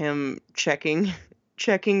of him checking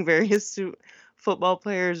various football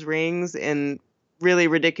players' rings in really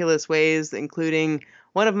ridiculous ways, including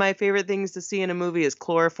one of my favorite things to see in a movie is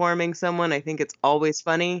chloroforming someone. I think it's always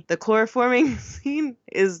funny. The chloroforming scene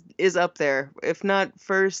is up there. If not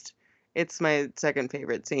first, it's my second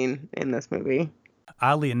favorite scene in this movie.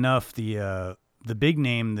 Oddly enough, the big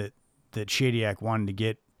name that Shadyac wanted to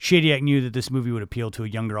get, Shadyac knew that this movie would appeal to a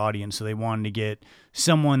younger audience, so they wanted to get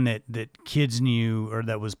someone that kids knew or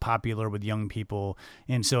that was popular with young people.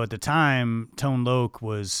 And so at the time, Tone Loc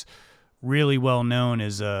was really well known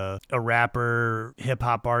as a rapper, hip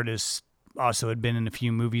hop artist, also had been in a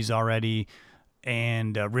few movies already,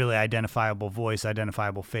 and a really identifiable voice,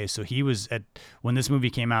 identifiable face. So he was when this movie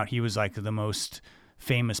came out, he was like the most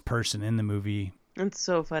famous person in the movie. It's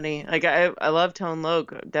so funny. Like I love Tone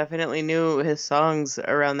Loc. Definitely knew his songs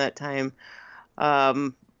around that time.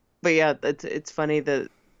 But yeah, it's funny that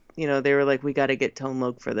they were like, we got to get Tone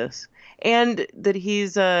Loc for this, and that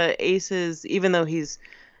he's Ace's, even though he's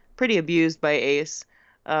pretty abused by Ace,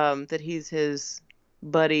 that he's his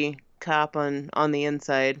buddy cop on the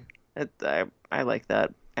inside. I like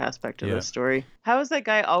that aspect of the story. How is that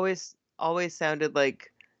guy always sounded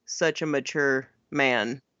like such a mature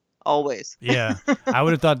man? Always. Yeah. I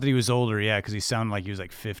would have thought that he was older, yeah, because he sounded like he was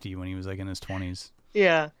like 50 when he was like in his 20s.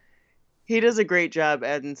 Yeah. He does a great job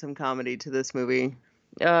adding some comedy to this movie.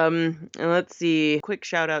 And let's see. Quick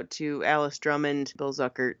shout out to Alice Drummond, Bill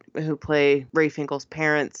Zuckert, who play Ray Finkle's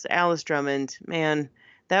parents. Alice Drummond, man,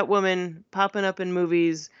 that woman popping up in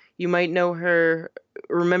movies. You might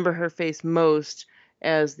remember her face most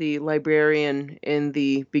as the librarian in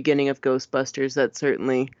the beginning of Ghostbusters. That's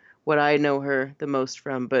certainly what I know her the most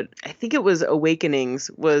from. But I think it was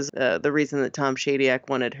Awakenings was the reason that Tom Shadyac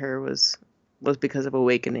wanted her was because of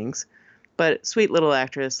Awakenings. But sweet little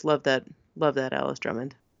actress. Love that Alice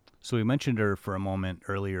Drummond. So we mentioned her for a moment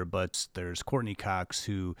earlier, but there's Courtney Cox,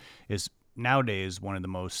 who is nowadays one of the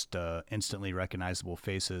most instantly recognizable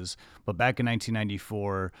faces. But back in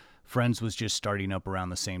 1994, Friends was just starting up around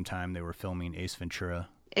the same time they were filming Ace Ventura.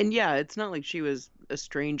 And yeah, it's not like she was a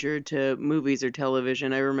stranger to movies or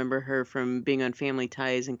television. I remember her from being on Family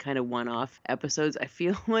Ties and kind of one-off episodes. I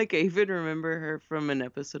feel like I even remember her from an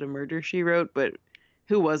episode of Murder, She Wrote, but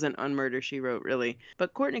who wasn't on Murder, She Wrote, really?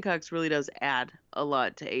 But Courtney Cox really does add a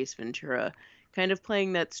lot to Ace Ventura, kind of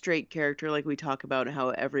playing that straight character like we talk about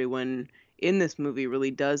how everyone in this movie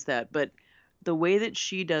really does that. But the way that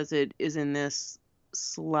she does it is in this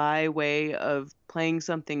sly way of playing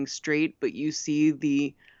something straight, but you see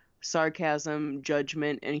the sarcasm,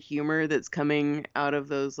 judgment, and humor that's coming out of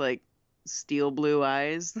those like steel blue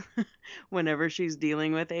eyes whenever she's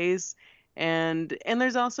dealing with Ace. And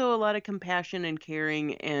there's also a lot of compassion and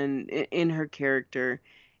caring and in her character.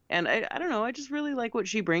 And I don't know, I just really like what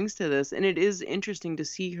she brings to this. And it is interesting to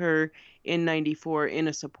see her in 94 in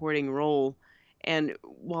a supporting role. And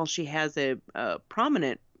while she has a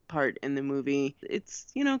prominent part in the movie, it's,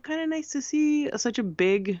 kind of nice to see such a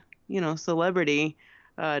big, celebrity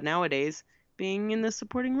nowadays being in the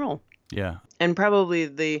supporting role. Yeah. And probably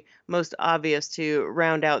the most obvious to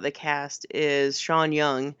round out the cast is Sean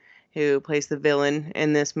Young, who plays the villain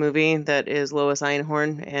in this movie that is Lois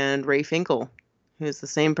Einhorn, and Ray Finkle, who's the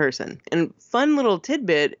same person. And fun little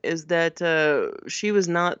tidbit is that she was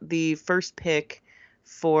not the first pick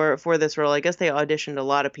for this role. I guess they auditioned a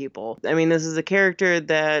lot of people. I mean, this is a character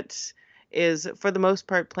that is, for the most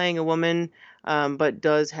part, playing a woman, but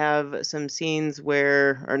does have some scenes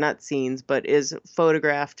where, or not scenes, but is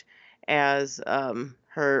photographed as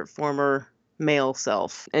her former male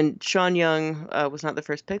self. And Sean Young was not the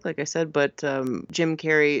first pick, like I said, but Jim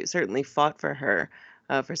Carrey certainly fought for her.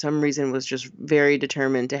 For some reason, was just very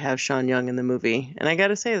determined to have Sean Young in the movie. And I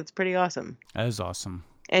gotta say, that's pretty awesome. That is awesome.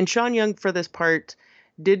 And Sean Young, for this part,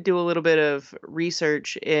 did do a little bit of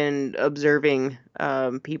research in observing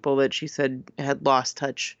people that she said had lost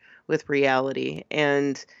touch with reality.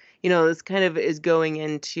 And, you know, this kind of is going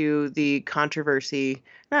into the controversy,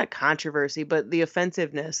 not controversy, but the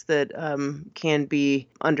offensiveness that can be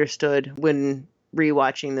understood when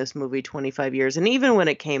rewatching this movie 25 years. And even when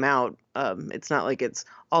it came out, it's not like it's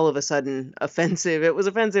all of a sudden offensive. It was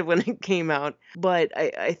offensive when it came out. But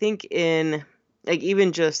I think in, like,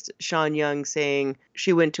 even just Sean Young saying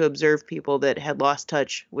she went to observe people that had lost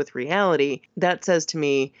touch with reality, that says to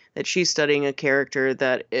me that she's studying a character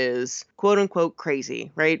that is quote unquote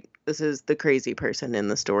crazy, right? This is the crazy person in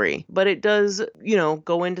the story. But it does, you know,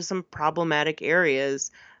 go into some problematic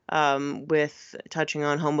areas with touching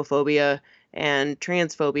on homophobia and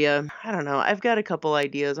transphobia. I don't know. I've got a couple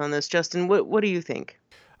ideas on this. Justin, what do you think?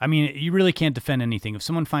 I mean, you really can't defend anything. If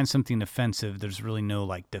someone finds something offensive, there's really no,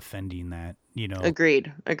 like, defending that, you know?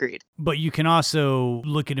 Agreed. But you can also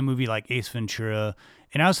look at a movie like Ace Ventura,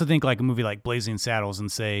 and I also think like a movie like Blazing Saddles,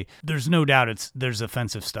 and say, there's no doubt there's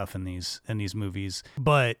offensive stuff in these movies.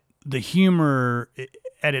 But the humor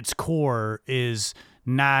at its core is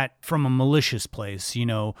not from a malicious place, you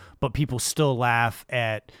know, but people still laugh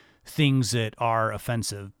at things that are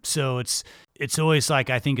offensive. So it's always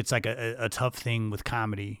like, I think it's like a tough thing with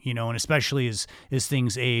comedy, you know, and especially as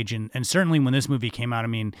things age. And certainly when this movie came out, I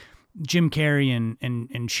mean, Jim Carrey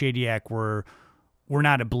and Shadyac were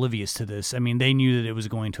not oblivious to this. I mean, they knew that it was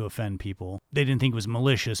going to offend people. They didn't think it was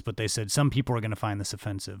malicious, but they said some people are going to find this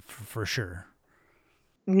offensive for sure.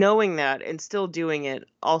 Knowing that and still doing it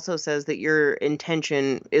also says that your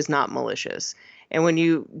intention is not malicious. And when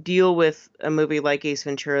you deal with a movie like Ace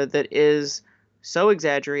Ventura that is so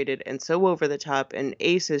exaggerated and so over the top, and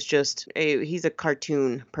Ace is just he's a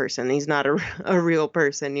cartoon person. He's not a real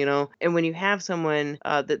person, you know? And when you have someone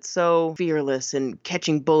that's so fearless and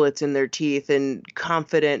catching bullets in their teeth and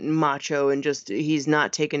confident and macho and just he's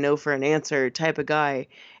not taking no for an answer type of guy,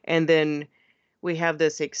 and then we have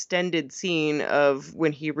this extended scene of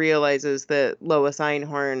when he realizes that Lois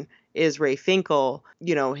Einhorn is Ray Finkle,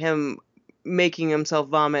 you know, him making himself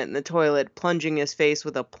vomit in the toilet, plunging his face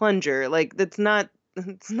with a plunger. Like, it's not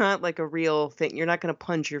like a real thing. You're not going to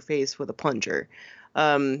plunge your face with a plunger.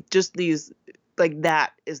 Just these, like,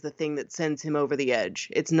 that is the thing that sends him over the edge.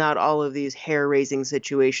 It's not all of these hair-raising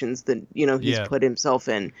situations that, you know, he's put himself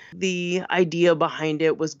in. The idea behind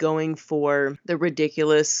it was going for the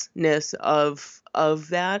ridiculousness of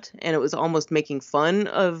that, and it was almost making fun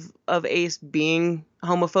of Ace being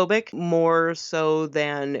homophobic more so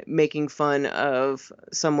than making fun of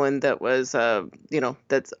someone that was you know,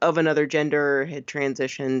 that's of another gender, had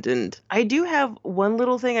transitioned. And I do have one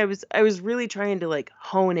little thing I was really trying to like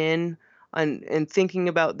hone in on, and thinking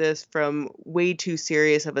about this from way too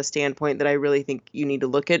serious of a standpoint that I really think you need to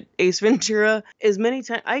look at Ace Ventura. As many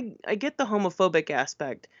times I get the homophobic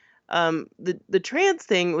aspect. The trans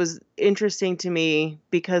thing was interesting to me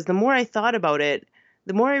because the more I thought about it,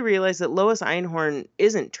 the more I realized that Lois Einhorn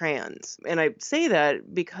isn't trans. And I say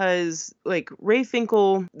that because, like, Ray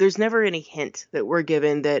Finkle, there's never any hint that we're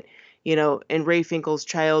given that, you know, in Ray Finkle's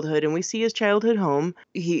childhood, and we see his childhood home,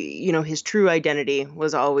 he, you know, his true identity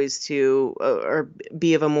was always to or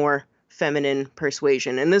be of a more feminine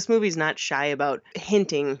persuasion. And this movie's not shy about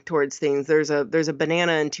hinting towards things. There's a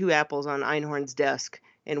banana and two apples on Einhorn's desk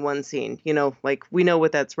in one scene, you know, like we know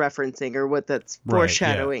what that's referencing or what that's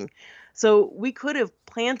foreshadowing. Yeah. So we could have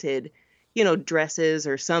planted, you know, dresses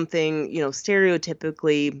or something, you know,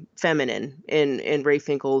 stereotypically feminine in Ray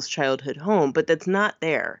Finkle's childhood home, but that's not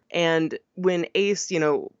there. And when Ace, you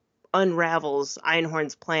know, unravels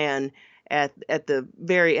Einhorn's plan at the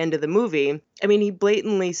very end of the movie, I mean, he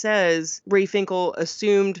blatantly says Ray Finkle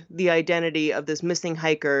assumed the identity of this missing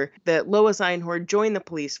hiker, that Lois Einhorn joined the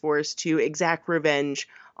police force to exact revenge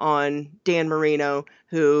on Dan Marino,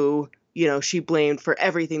 who, you know, she blamed for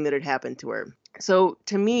everything that had happened to her. So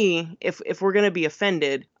to me, if we're gonna be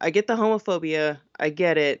offended, I get the homophobia, I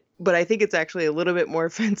get it, but I think it's actually a little bit more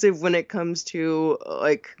offensive when it comes to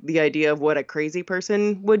like the idea of what a crazy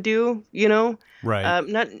person would do. Right.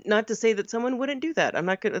 Not to say that someone wouldn't do that. I'm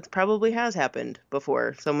not gonna. It probably has happened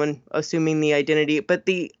before. Someone assuming the identity, but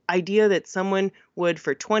the idea that someone would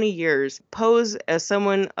for 20 years pose as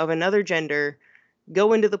someone of another gender,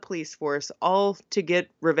 go into the police force all to get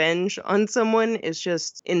revenge on someone is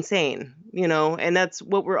just insane, and that's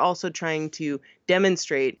what we're also trying to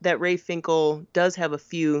demonstrate, that Ray Finkel does have a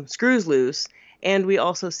few screws loose, and we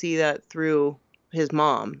also see that through his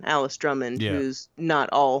mom, Alice Drummond, Yeah. who's not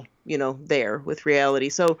all, there with reality.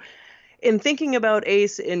 So in thinking about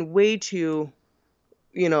Ace in way too,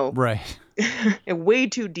 Right. and way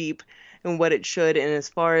too deep in what it should, and as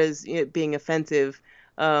far as it being offensive,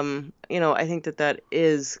 I think that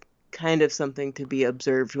is kind of something to be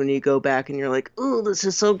observed when you go back and you're like, "Ooh, this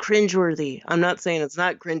is so cringeworthy." I'm not saying it's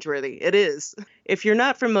not cringeworthy. It is. If you're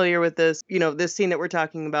not familiar with this, this scene that we're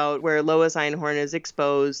talking about where Lois Einhorn is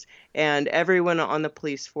exposed and everyone on the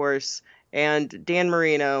police force and Dan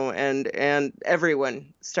Marino and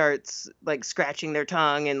everyone starts like scratching their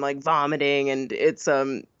tongue and like vomiting, and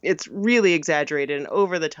it's really exaggerated and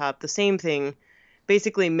over the top. The same thing,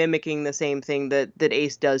 basically mimicking the same thing that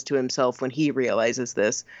Ace does to himself when he realizes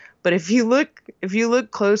this. But if you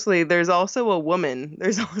look closely, there's also a woman.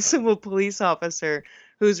 There's also a police officer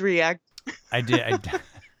who's I did.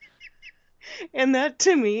 and that,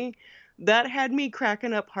 to me, that had me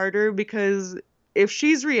cracking up harder, because if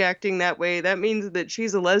she's reacting that way, that means that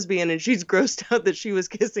she's a lesbian and she's grossed out that she was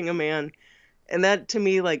kissing a man. And that, to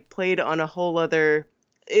me, like played on a whole other,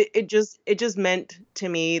 it just meant to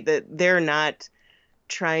me that they're not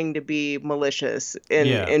trying to be malicious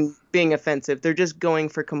and being offensive. They're just going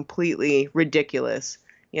for completely ridiculous,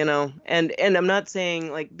 and I'm not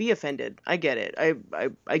saying like be offended. I get it.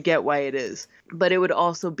 I get why it is, but it would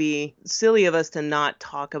also be silly of us to not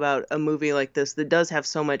talk about a movie like this that does have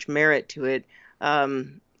so much merit to it,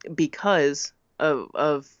 because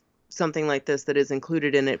of something like this that is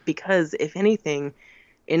included in it. Because if anything,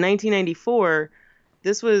 in 1994,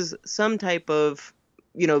 this was some type of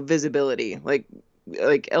visibility. Like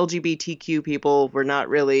LGBTQ people were not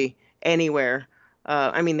really anywhere.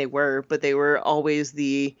 I mean, they were, but they were always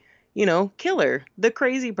the, killer, the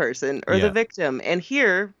crazy person, or the victim. And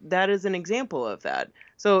here, that is an example of that.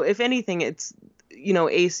 So if anything, it's,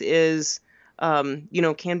 Ace is,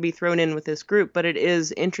 can be thrown in with this group, but it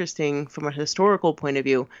is interesting from a historical point of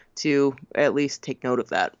view to at least take note of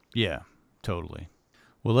that. Yeah, totally.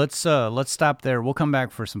 Well, let's stop there. We'll come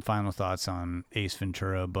back for some final thoughts on Ace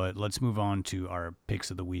Ventura, but let's move on to our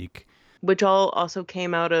picks of the week, which all also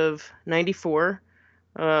came out of 94.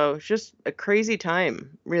 It's just a crazy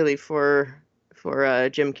time, really, for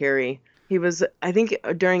Jim Carrey. He was, I think,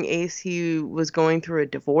 during Ace, he was going through a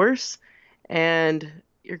divorce, and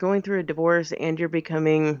you're going through a divorce, and you're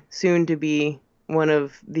becoming soon to be one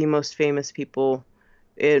of the most famous people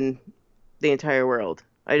in the entire world.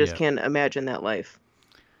 I just can't imagine that life.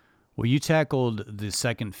 Well, you tackled the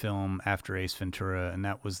second film after Ace Ventura, and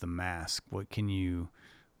that was The Mask. What can you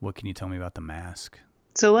tell me about The Mask?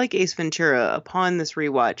 So like Ace Ventura, upon this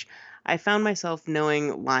rewatch, I found myself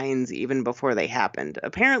knowing lines even before they happened.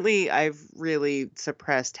 Apparently, I've really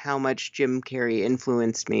suppressed how much Jim Carrey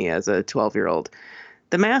influenced me as a 12-year-old.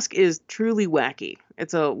 The Mask is truly wacky.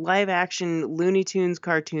 It's a live-action Looney Tunes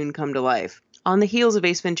cartoon come to life. On the heels of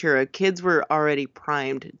Ace Ventura, kids were already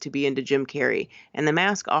primed to be into Jim Carrey, and The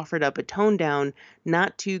Mask offered up a toned-down,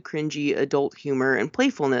 not too cringy adult humor and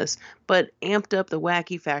playfulness, but amped up the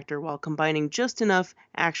wacky factor while combining just enough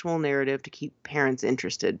actual narrative to keep parents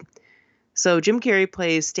interested. So Jim Carrey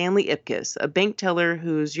plays Stanley Ipkiss, a bank teller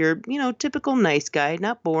who's your, typical nice guy,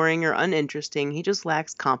 not boring or uninteresting. He just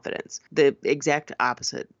lacks confidence, the exact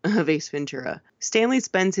opposite of Ace Ventura. Stanley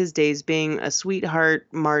spends his days being a sweetheart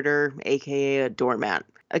martyr, aka a doormat.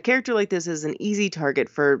 A character like this is an easy target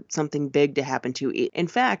for something big to happen to. In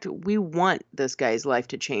fact, we want this guy's life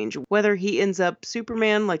to change, whether he ends up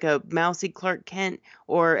Superman like a mousy Clark Kent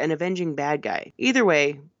or an avenging bad guy. Either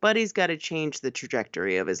way, Buddy's got to change the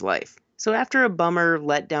trajectory of his life. So after a bummer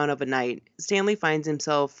letdown of a night, Stanley finds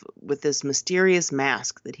himself with this mysterious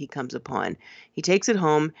mask that he comes upon. He takes it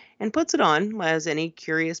home and puts it on, as any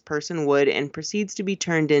curious person would, and proceeds to be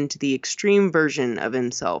turned into the extreme version of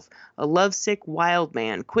himself, a lovesick wild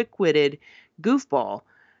man, quick-witted goofball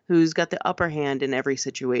who's got the upper hand in every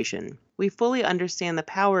situation. We fully understand the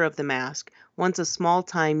power of the mask once a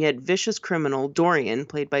small-time yet vicious criminal, Dorian,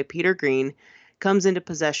 played by Peter Green, comes into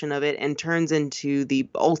possession of it and turns into the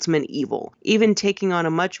ultimate evil, even taking on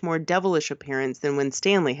a much more devilish appearance than when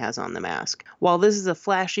Stanley has on the mask. While this is a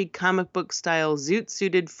flashy comic book style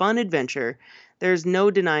zoot-suited fun adventure, there's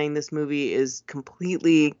no denying this movie is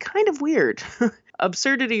completely kind of weird.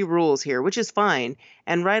 Absurdity rules here, which is fine,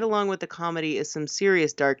 and right along with the comedy is some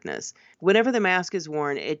serious darkness. Whenever the mask is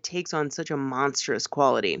worn, it takes on such a monstrous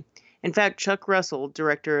quality. In fact, Chuck Russell,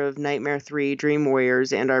 director of Nightmare 3, Dream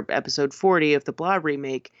Warriors, and our episode 40 of the Blob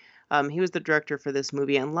remake, he was the director for this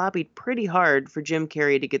movie and lobbied pretty hard for Jim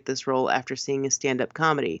Carrey to get this role after seeing his stand-up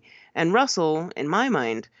comedy. And Russell, in my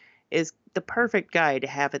mind, is the perfect guy to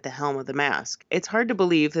have at the helm of the mask. It's hard to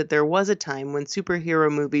believe that there was a time when superhero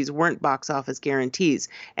movies weren't box office guarantees,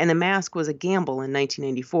 and The Mask was a gamble in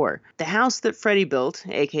 1994. The house that Freddy built,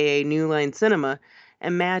 aka New Line Cinema,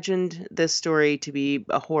 imagined this story to be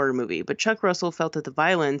a horror movie, but Chuck Russell felt that the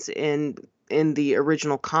violence in the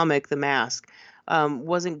original comic, The Mask,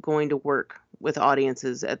 wasn't going to work with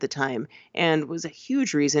audiences at the time, and was a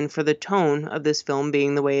huge reason for the tone of this film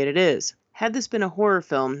being the way it is. Had this been a horror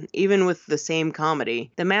film, even with the same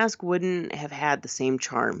comedy, The Mask wouldn't have had the same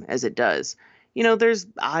charm as it does. You know, there's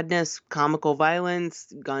oddness, comical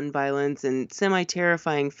violence, gun violence, and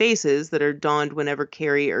semi-terrifying faces that are donned whenever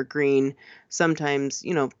Carrey or Green, sometimes,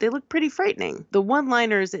 they look pretty frightening. The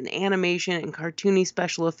one-liners and animation and cartoony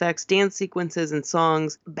special effects, dance sequences, and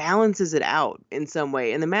songs balances it out in some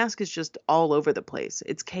way, and The Mask is just all over the place.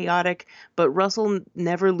 It's chaotic, but Russell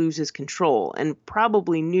never loses control, and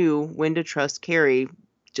probably knew when to trust Carrey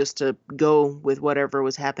just to go with whatever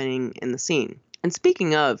was happening in the scene. And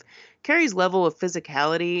speaking of, Carrey's level of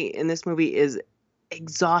physicality in this movie is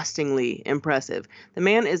exhaustingly impressive. The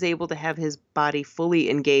man is able to have his body fully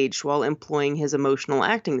engaged while employing his emotional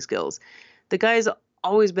acting skills. The guy's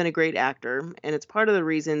always been a great actor, and it's part of the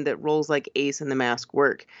reason that roles like Ace and The Mask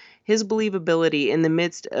work. His believability in the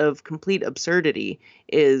midst of complete absurdity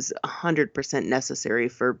is 100% necessary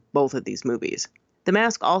for both of these movies. The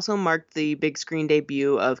Mask also marked the big screen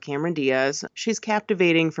debut of Cameron Diaz. She's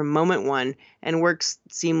captivating from moment one and works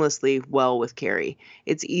seamlessly well with Carrey.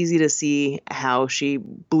 It's easy to see how she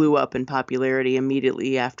blew up in popularity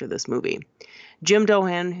immediately after this movie. Jim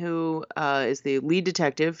Doohan, who is the lead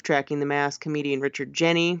detective tracking The Mask, comedian Richard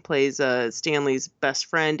Jenny, plays Stanley's best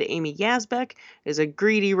friend. Amy Yazbek is a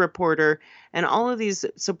greedy reporter, and all of these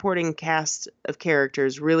supporting cast of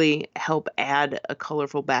characters really help add a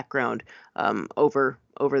colorful background over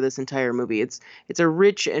this entire movie. It's a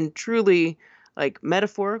rich and truly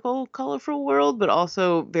metaphorical, colorful world, but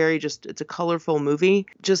also it's a colorful movie.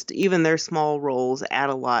 Just even their small roles add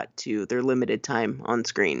a lot to their limited time on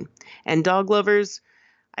screen. And dog lovers,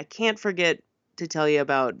 I can't forget to tell you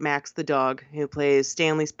about Max the dog, who plays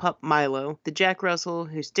Stanley's pup Milo, the Jack Russell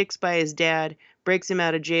who sticks by his dad, breaks him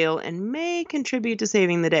out of jail, and may contribute to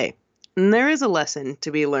saving the day. And there is a lesson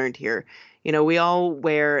to be learned here. We all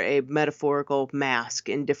wear a metaphorical mask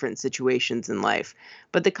in different situations in life,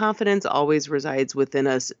 but the confidence always resides within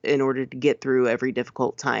us in order to get through every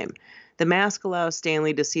difficult time. The mask allows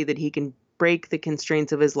Stanley to see that he can break the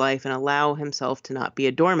constraints of his life and allow himself to not be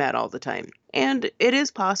a doormat all the time. And it is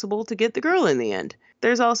possible to get the girl in the end.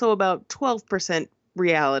 There's also about 12%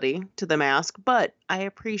 reality to The Mask, but I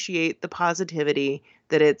appreciate the positivity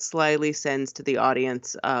that it slyly sends to the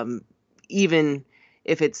audience, even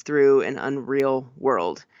if it's through an unreal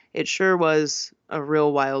world. It sure was a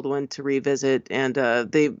real wild one to revisit, and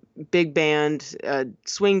the big band,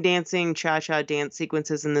 swing dancing, cha-cha dance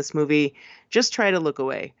sequences in this movie, just try to look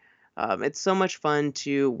away. It's so much fun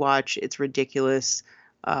to watch. It's ridiculous.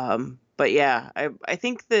 But yeah, I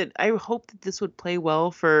think that I hope that this would play well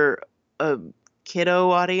for a kiddo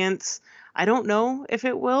audience. I don't know if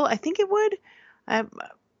it will. I think it would.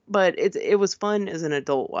 But it was fun as an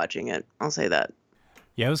adult watching it. I'll say that.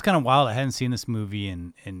 Yeah, it was kind of wild. I hadn't seen this movie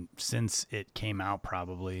and since it came out,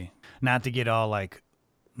 probably. Not to get all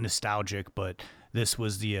nostalgic, but this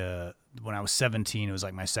was the when I was 17, it was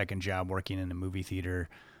my second job working in a movie theater.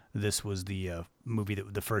 This was the movie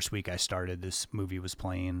that the first week I started, this movie was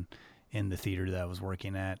playing in the theater that I was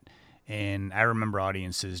working at. And I remember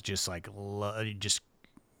audiences just just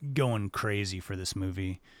going crazy for this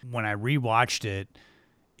movie. When I rewatched it,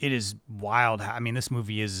 it is wild. I mean, this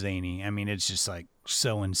movie is zany. I mean, it's just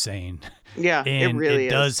so insane. Yeah, and it really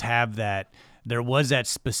does have that. There was that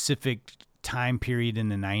specific time period in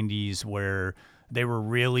the 90s where they were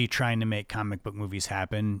really trying to make comic book movies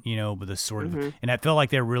happen, with a sort of, and I felt like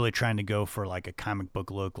they were really trying to go for a comic book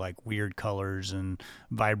look, weird colors and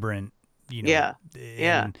vibrant, Yeah.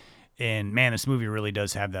 And man, this movie really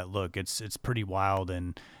does have that look. It's pretty wild,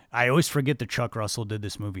 and I always forget that Chuck Russell did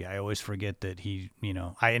this movie. I always forget that he,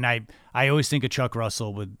 I always think of Chuck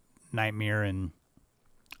Russell with Nightmare and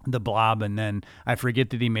The Blob, and then I forget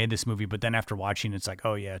that he made this movie. But then after watching, it's like,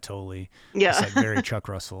 oh yeah, totally. Yeah. It's like very Chuck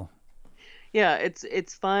Russell. Yeah,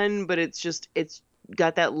 it's fun, but it's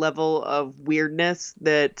got that level of weirdness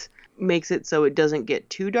that makes it so it doesn't get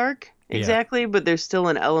too dark. Exactly, but there's still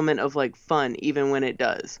an element of like fun even when it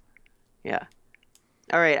does. Yeah.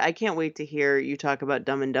 All right, I can't wait to hear you talk about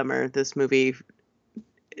Dumb and Dumber. This movie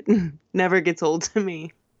never gets old to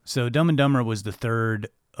me. So Dumb and Dumber was the third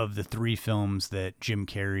of the 3 films that Jim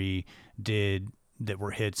Carrey did that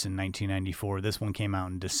were hits in 1994. This one came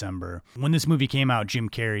out in December. When this movie came out, Jim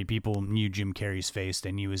Carrey, people knew Jim Carrey's face.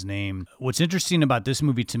 They knew his name. What's interesting about this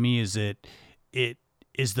movie to me is that it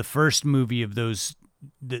is the first movie of those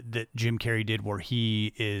that Jim Carrey did where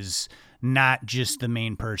he is not just the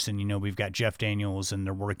main person. We've got Jeff Daniels and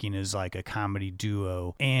they're working as like a comedy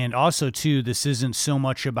duo. And also too, this isn't so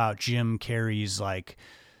much about Jim Carrey's like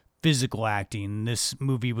physical acting. This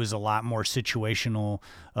movie was a lot more situational.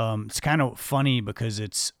 It's kind of funny because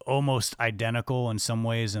it's almost identical in some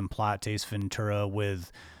ways in plot to Ace Ventura,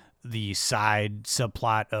 with the side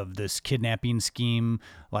subplot of this kidnapping scheme.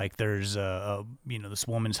 Like there's this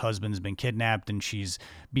woman's husband's been kidnapped and she's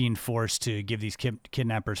being forced to give these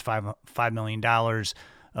kidnappers $5 million.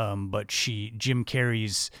 But Jim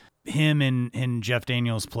Carrey's, him and Jeff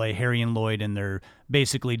Daniels play Harry and Lloyd, and they're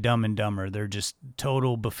basically Dumb and Dumber. They're just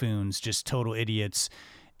total buffoons, just total idiots.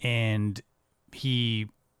 And he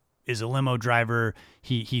is a limo driver.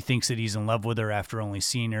 He thinks that he's in love with her after only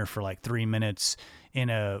seeing her for like 3 minutes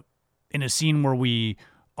in a scene where we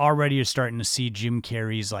already are starting to see Jim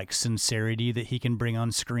Carrey's like sincerity that he can bring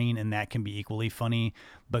on screen, and that can be equally funny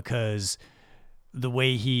because the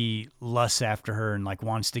way he lusts after her and like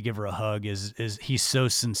wants to give her a hug is he's so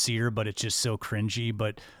sincere, but it's just so cringy.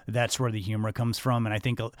 But that's where the humor comes from, and I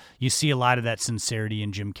think you see a lot of that sincerity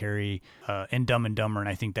in Jim Carrey in Dumb and Dumber, and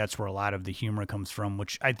I think that's where a lot of the humor comes from,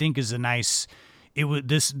 which I think is a nice.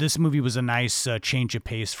 This movie was a nice change of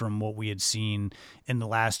pace from what we had seen in the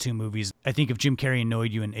last 2 movies. I think if Jim Carrey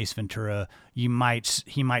annoyed you in Ace Ventura, he might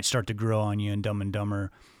start to grow on you in Dumb and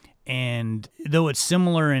Dumber. And though it's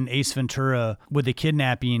similar in Ace Ventura with the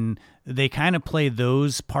kidnapping, they kind of play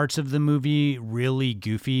those parts of the movie really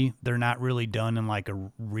goofy. They're not really done in like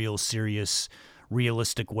a real serious,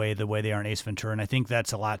 realistic way, the way they are in Ace Ventura. And I think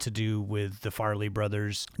that's a lot to do with the Farley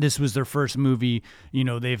brothers. This was their first movie.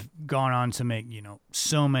 They've gone on to make,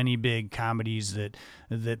 so many big comedies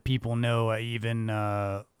that people know, even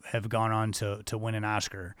have gone on to win an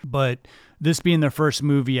Oscar. But this being their first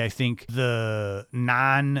movie, I think the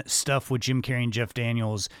non-stuff with Jim Carrey and Jeff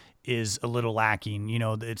Daniels is a little lacking.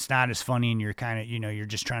 It's not as funny, and you're kind of, you're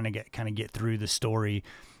just trying to get through the story.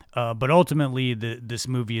 But ultimately, this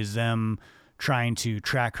movie is them trying to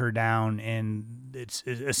track her down, and it's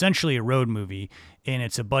essentially a road movie, and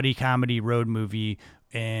it's a buddy comedy road movie.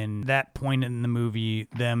 And that point in the movie,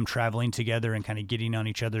 them traveling together and kind of getting on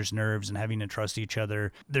each other's nerves and having to trust each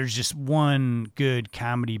other, there's just one good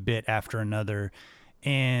comedy bit after another.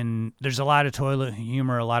 And there's a lot of toilet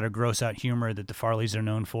humor, a lot of gross out humor that the Farleys are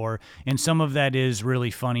known for. And some of that is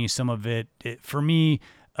really funny. Some of it for me,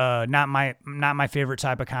 not my favorite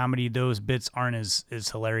type of comedy. Those bits aren't as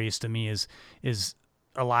hilarious to me as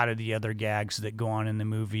a lot of the other gags that go on in the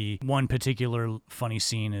movie. One particular funny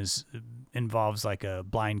scene involves like a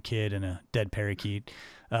blind kid and a dead parakeet.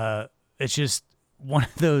 It's just one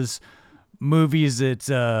of those movies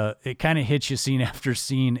that it kind of hits you scene after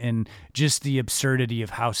scene, and just the absurdity of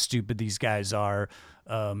how stupid these guys are.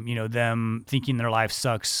 Them thinking their life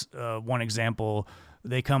sucks. One example,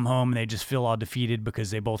 they come home and they just feel all defeated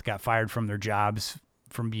because they both got fired from their jobs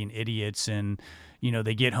from being idiots. And,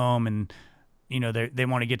 they get home and, they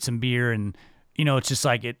want to get some beer, and, it's just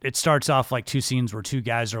like, it starts off like 2 scenes where 2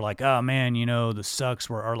 guys are like, oh man, this sucks,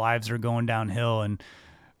 where our lives are going downhill. And,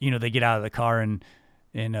 they get out of the car, and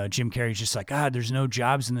Jim Carrey's just like, there's no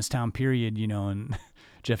jobs in this town, period. And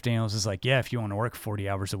Jeff Daniels is like, yeah, if you want to work 40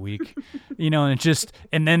 hours a week,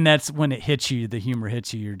 and then that's when it hits you, the humor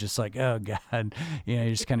hits you. You're just like, oh God, you're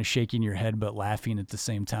just kind of shaking your head, but laughing at the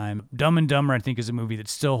same time. Dumb and Dumber, I think, is a movie that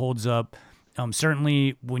still holds up.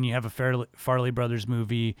 Certainly when you have a Farley Brothers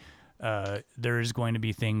movie, there is going to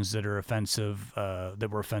be things that are offensive, that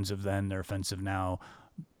were offensive then, they're offensive now.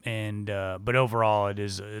 And but overall,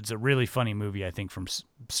 it's a really funny movie, I think, from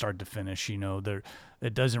start to finish.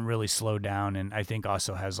 It doesn't really slow down, and I think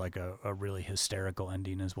also has like a really hysterical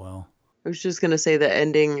ending as well. I was just going to say the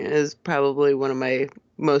ending is probably one of my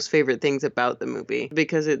most favorite things about the movie,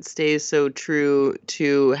 because it stays so true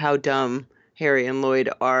to how dumb Harry and Lloyd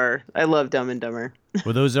are. I love Dumb and Dumber.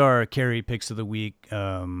 Well, those are Carrie picks of the week,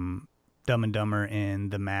 Dumb and Dumber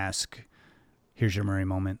and The Mask. Here's your Murray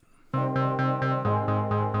moment.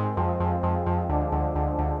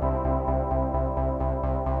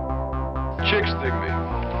 Chicks dig me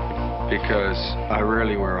because I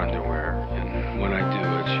rarely wear underwear, and when I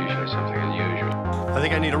do, it's usually something unusual. I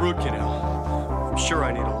think I need a root canal. I'm sure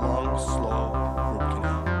I need a long, slow root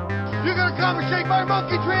canal. You gonna come and shake my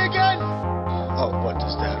monkey tree again? Oh, what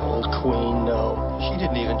does that old queen know? She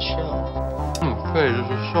didn't even show. Hey, this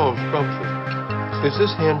is so scrumptious. Is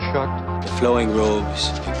this hand shucked? The flowing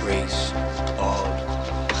robes, the grace, all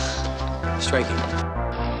striking.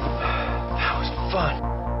 That was fun.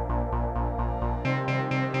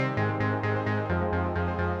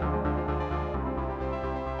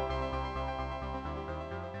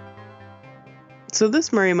 So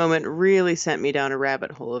this Murray moment really sent me down a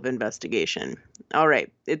rabbit hole of investigation. All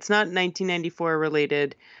right, it's not 1994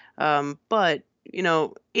 related, but,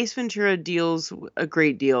 Ace Ventura deals a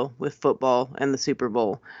great deal with football and the Super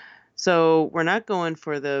Bowl. So we're not going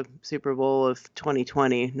for the Super Bowl of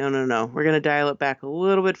 2020. No. We're going to dial it back a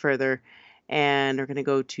little bit further, and we're going to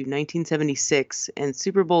go to 1976 and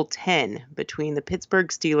Super Bowl 10 between the Pittsburgh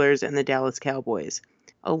Steelers and the Dallas Cowboys.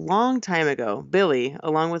 A long time ago, Billy,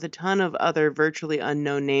 along with a ton of other virtually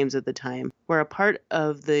unknown names at the time, were a part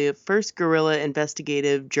of the first guerrilla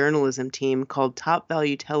investigative journalism team called Top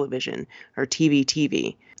Value Television, or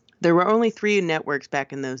TVTV. There were only 3 networks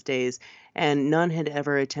back in those days, and none had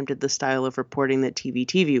ever attempted the style of reporting that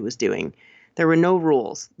TVTV was doing. There were no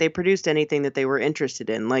rules. They produced anything that they were interested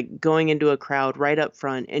in, like going into a crowd right up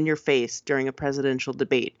front, in your face, during a presidential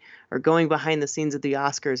debate, or going behind the scenes of the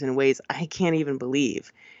Oscars in ways I can't even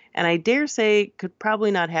believe. And I dare say could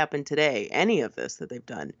probably not happen today, any of this that they've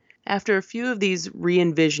done. After a few of these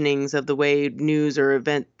re-envisionings of the way news or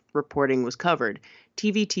event reporting was covered,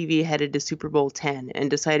 TVTV headed to Super Bowl 10 and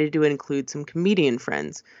decided to include some comedian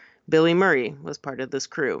friends. Billy Murray was part of this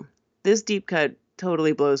crew. This deep cut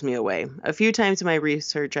totally blows me away. A few times in my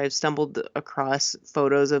research, I've stumbled across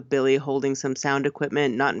photos of Billy holding some sound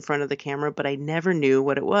equipment not in front of the camera, but I never knew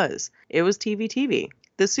what it was. It was TVTV.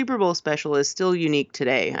 The Super Bowl special is still unique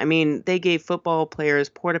today. I mean, they gave football players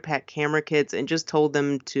Porta-Pack camera kits and just told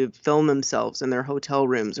them to film themselves in their hotel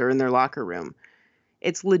rooms or in their locker room.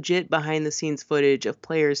 It's legit behind-the-scenes footage of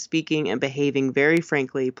players speaking and behaving very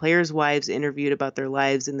frankly, players' wives interviewed about their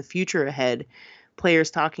lives and the future ahead,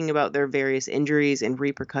 players talking about their various injuries and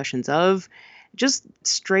repercussions of, just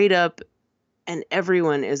straight up, and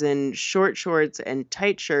everyone is in short shorts and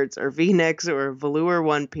tight shirts or V-necks or a velour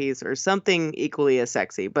one piece or something equally as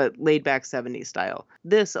sexy, but laid back 70s style.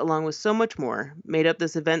 This, along with so much more, made up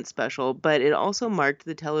this event special, but it also marked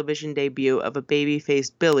the television debut of a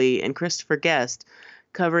baby-faced Billy and Christopher Guest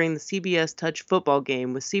covering the CBS Touch football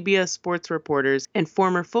game with CBS sports reporters and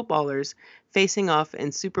former footballers facing off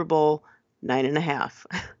in Super Bowl 9.5.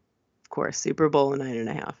 Of course, Super Bowl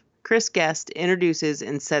 9.5. Chris Guest introduces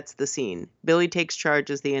and sets the scene. Billy takes charge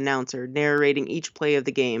as the announcer, narrating each play of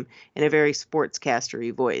the game in a very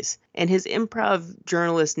sportscastery voice. And his improv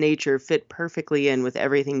journalist nature fit perfectly in with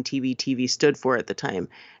everything TVTV stood for at the time,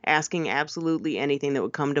 asking absolutely anything that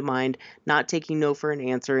would come to mind, not taking no for an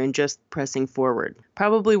answer, and just pressing forward.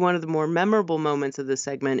 Probably one of the more memorable moments of this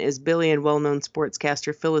segment is Billy and well-known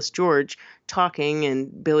sportscaster Phyllis George talking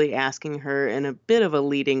and Billy asking her in a bit of a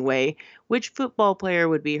leading way which football player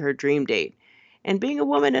would be her dream date. And being a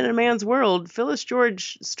woman in a man's world, Phyllis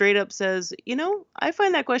George straight up says, I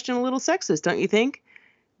find that question a little sexist, don't you think?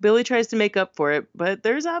 Billy tries to make up for it, but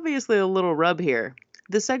there's obviously a little rub here.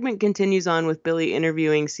 The segment continues on with Billy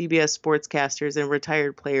interviewing CBS sportscasters and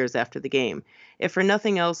retired players after the game. If for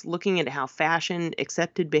nothing else, looking at how fashion,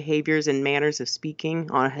 accepted behaviors, and manners of speaking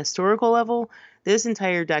on a historical level, this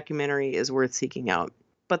entire documentary is worth seeking out.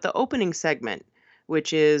 But the opening segment,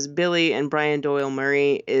 which is Billy and Brian Doyle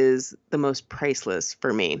Murray, is the most priceless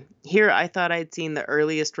for me. Here, I thought I'd seen the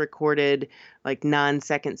earliest recorded,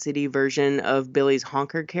 non-Second City version of Billy's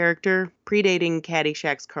honker character, predating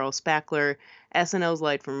Caddyshack's Carl Spackler, SNL's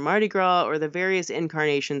Light from Mardi Gras, or the various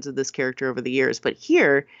incarnations of this character over the years. But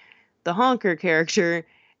here, the honker character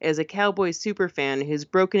is a Cowboys superfan who's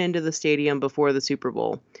broken into the stadium before the Super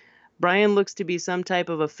Bowl. Brian looks to be some type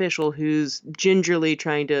of official who's gingerly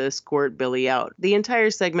trying to escort Billy out. The entire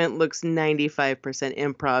segment looks 95%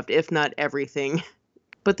 improv, if not everything.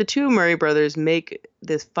 But the two Murray brothers make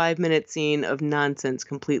this 5-minute scene of nonsense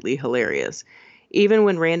completely hilarious. Even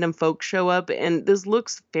when random folks show up, and this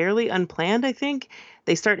looks fairly unplanned, I think,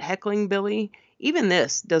 they start heckling Billy. Even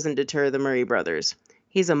this doesn't deter the Murray brothers.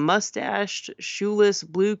 He's a mustached, shoeless,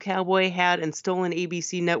 blue cowboy hat and stolen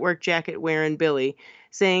ABC network jacket wearing Billy,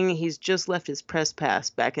 saying he's just left his press pass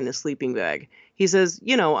back in his sleeping bag. He says,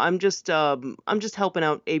 I'm just helping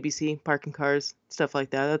out ABC, parking cars, stuff like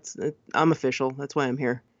that. I'm official. That's why I'm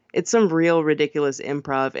here. It's some real ridiculous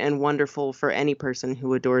improv and wonderful for any person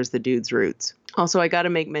who adores the dude's roots. Also, I got to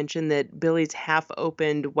make mention that Billy's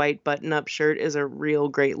half-opened white button-up shirt is a real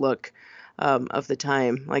great look of the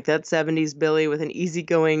time. Like that 70s Billy with an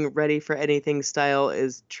easygoing, ready-for-anything style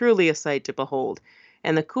is truly a sight to behold.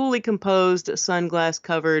 And the coolly composed,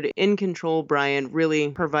 sunglass-covered, in-control Brian really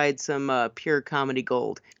provides some pure comedy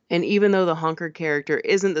gold. And even though the honker character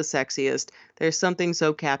isn't the sexiest, there's something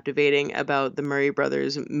so captivating about the Murray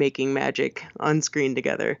brothers making magic on screen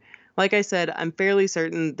together. Like I said, I'm fairly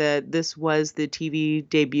certain that this was the TV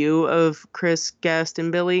debut of Chris, Guest,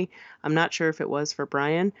 and Billy. I'm not sure if it was for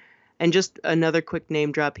Brian. And just another quick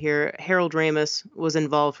name drop here, Harold Ramis was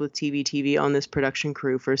involved with TV on this production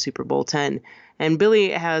crew for Super Bowl X. And Billy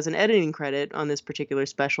has an editing credit on this particular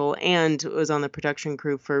special and was on the production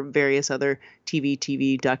crew for various other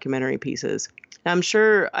TV documentary pieces. I'm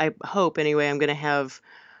sure, I hope anyway, I'm going to have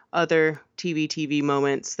other TV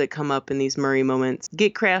moments that come up in these Murray moments.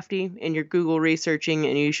 Get crafty in your Google researching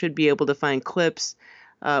and you should be able to find clips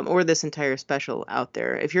or this entire special out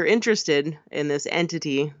there. If you're interested in this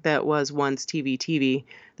entity that was once TV,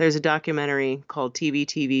 there's a documentary called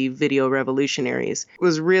TV Video Revolutionaries. It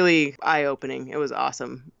was really eye-opening. It was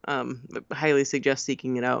awesome. Highly suggest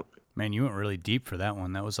seeking it out. Man, you went really deep for that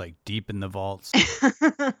one. That was like deep in the vaults.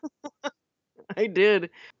 I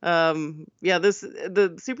did.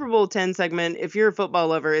 The Super Bowl X segment, if you're a football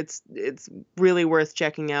lover, it's really worth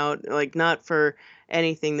checking out. Like, not for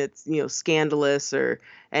anything that's, scandalous or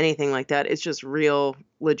anything like that. It's just real,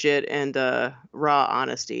 legit, and raw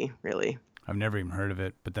honesty, really. I've never even heard of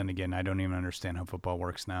it, but then again, I don't even understand how football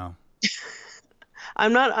works now.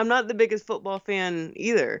 I'm not the biggest football fan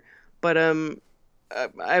either, but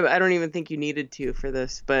I don't even think you needed to for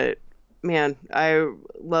this, but man, I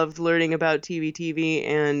loved learning about TV,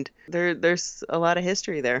 and there's a lot of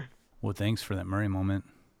history there. Well, thanks for that Murray moment.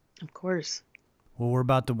 Of course. Well, we're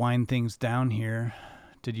about to wind things down here.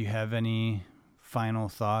 Did you have any final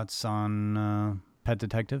thoughts on Pet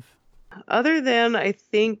Detective? Other than, I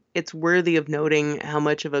think it's worthy of noting how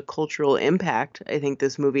much of a cultural impact I think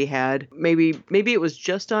this movie had. Maybe it was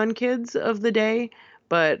just on kids of the day,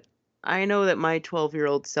 but I know that my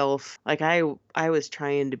 12-year-old self, like I was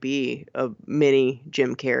trying to be a mini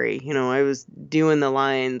Jim Carrey. I was doing the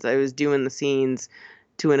lines, I was doing the scenes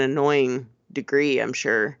to an annoying degree, I'm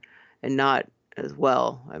sure, and not as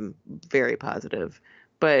well. I'm very positive.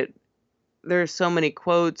 But there's so many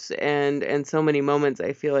quotes and so many moments,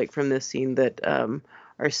 I feel like, from this scene that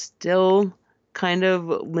are still kind of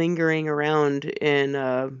lingering around in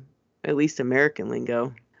at least American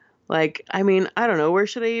lingo. Like, I mean, I don't know, where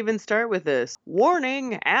should I even start with this?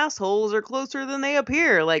 Warning, assholes are closer than they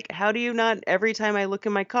appear. Like, how do you not, every time I look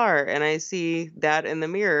in my car and I see that in the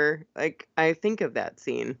mirror, like, I think of that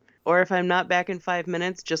scene. Or if I'm not back in 5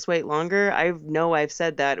 minutes, just wait longer. I've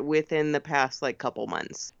said that within the past, couple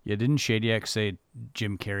months. Yeah, didn't Shadyac say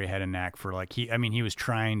Jim Carrey had a knack for, he was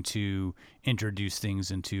trying to introduce things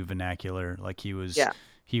into vernacular. Like, he was... Yeah.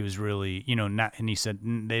 He was really, and he said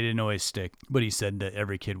they didn't always stick, but he said that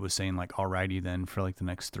every kid was saying, alrighty then for, the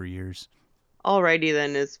next 3 years. Alrighty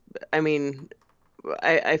then is,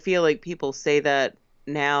 I feel like people say that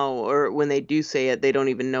now, or when they do say it, they don't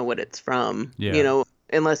even know what it's from,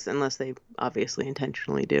 unless they obviously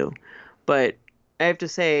intentionally do. But I have to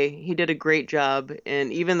say, he did a great job,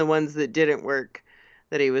 and even the ones that didn't work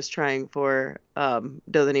that he was trying for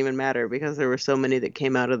doesn't even matter, because there were so many that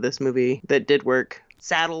came out of this movie that did work.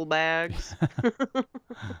 Saddlebags.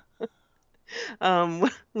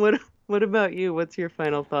 What about you? What's your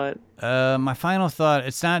final thought? My final thought,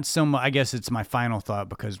 it's not so much, I guess it's my final thought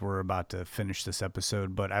because we're about to finish this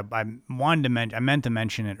episode, but I meant to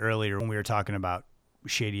mention it earlier when we were talking about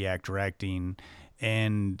Shadyac directing,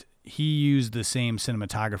 and he used the same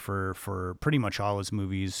cinematographer for pretty much all his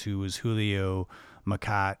movies, who was Julio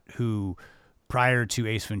Macat, who prior to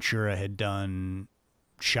Ace Ventura had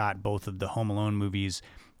shot both of the Home Alone movies.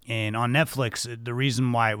 And on Netflix, the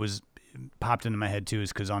reason why it was popped into my head too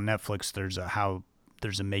is because on Netflix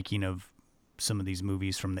there's a making of some of these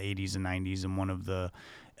movies from the 80s and 90s, and one of the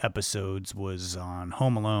episodes was on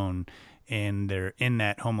Home Alone, and they're in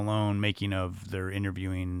that Home Alone making of, they're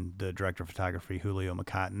interviewing the director of photography, Julio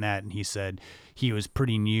Macat, and he said he was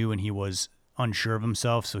pretty new and he was unsure of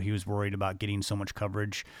himself, so he was worried about getting so much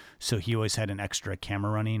coverage, so he always had an extra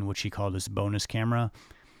camera running, which he called his bonus camera.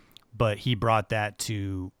 But he brought that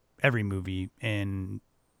to every movie. And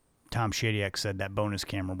Tom Shadyac said that bonus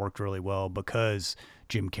camera worked really well because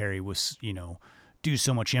Jim Carrey was, do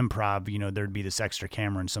so much improv, there'd be this extra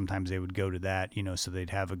camera, and sometimes they would go to that, so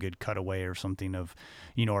they'd have a good cutaway or something of,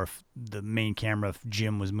 or if the main camera, if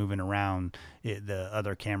Jim was moving around, the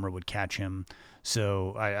other camera would catch him.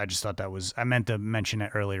 So I just thought I meant to mention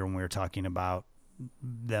it earlier when we were talking about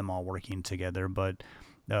them all working together, but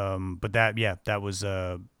that was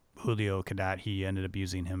Julio Cadat. He ended up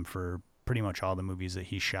using him for pretty much all the movies that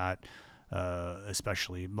he shot,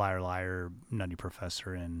 especially Liar Liar, Nutty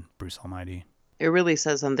Professor, and Bruce Almighty. It really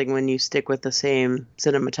says something when you stick with the same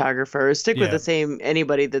cinematographer, or stick with the same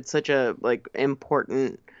anybody that's such a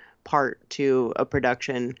important part to a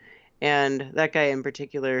production. And that guy in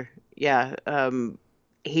particular,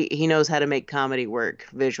 he knows how to make comedy work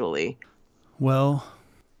visually. Well,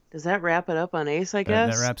 does that wrap it up on Ace, I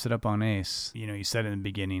guess? That wraps it up on Ace. You said in the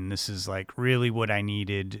beginning, this is really what I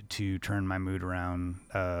needed to turn my mood around,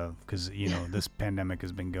 because, this pandemic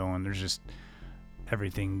has been going. There's just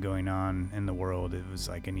everything going on in the world. It was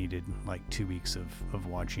I needed 2 weeks of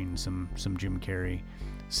watching some Jim Carrey.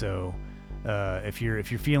 So if you're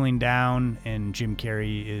feeling down and Jim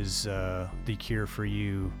Carrey is the cure for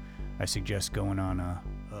you, I suggest going on a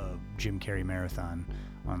Jim Carrey marathon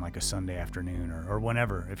on a Sunday afternoon or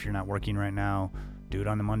whenever. If you're not working right now, do it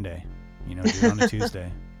on a Monday, do it on a Tuesday.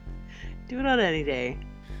 Do it on any day.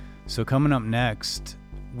 So coming up next,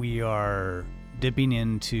 we are dipping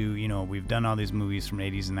into, we've done all these movies from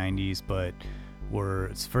 80s and 90s, but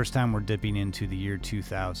it's the first time we're dipping into the year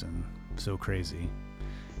 2000. So crazy.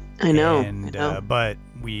 I know. And but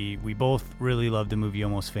we both really love the movie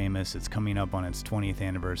Almost Famous. It's coming up on its 20th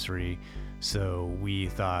anniversary, so we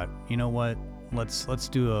thought, you know what? Let's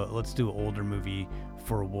do an older movie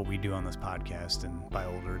for what we do on this podcast, and by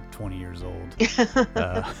older, 20 years old.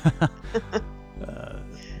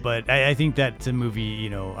 But I think that's a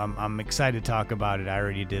movie, I'm excited to talk about it. I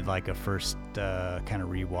already did a first kind of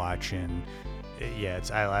rewatch, and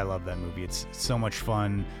I love that movie. It's so much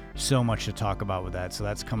fun, so much to talk about with that. So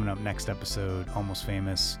that's coming up next episode, Almost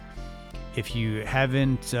Famous. If you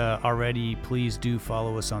haven't already, please do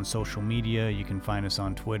follow us on social media. You can find us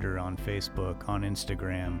on Twitter, on Facebook, on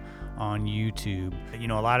Instagram, on YouTube. A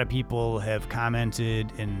lot of people have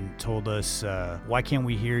commented and told us, why can't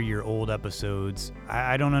we hear your old episodes?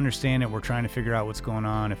 I don't understand it. We're trying to figure out what's going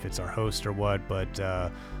on, if it's our host or what,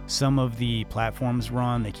 but some of the platforms we're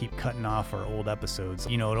on, they keep cutting off our old episodes.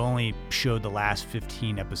 It only showed the last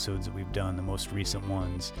 15 episodes that we've done, the most recent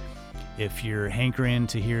ones. If you're hankering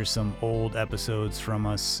to hear some old episodes from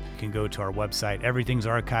us, you can go to our website. Everything's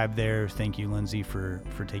archived there. Thank you, Lindsay, for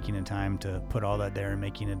taking the time to put all that there and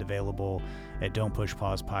making it available at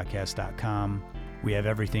don'tpushpausepodcast.com. We have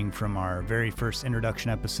everything from our very first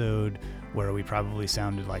introduction episode, where we probably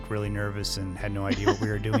sounded really really and had no idea what we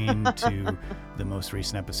were doing, to the most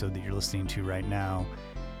recent episode that you're listening to right now.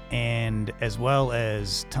 And as well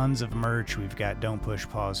as tons of merch. We've got Don't Push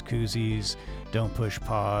Pause koozies, Don't Push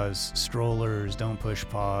Pause strollers, Don't Push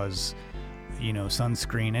Pause,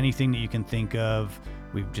 sunscreen, anything that you can think of.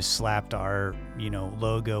 We've just slapped our,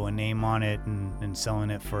 logo and name on it and selling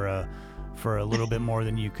it for a little bit more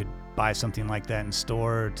than you could buy something like that in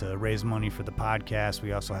store to raise money for the podcast.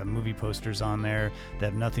 We also have movie posters on there that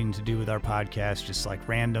have nothing to do with our podcast, just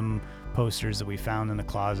random posters that we found in the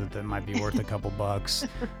closet that might be worth a couple bucks.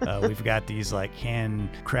 We've got these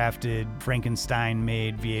handcrafted Frankenstein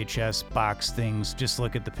made VHS box things. Just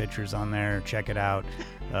look at the pictures on there, check it out.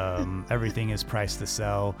 Everything is priced to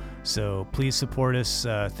sell, so please support us.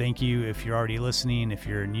 Thank you if you're already listening. If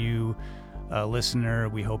you're a new listener,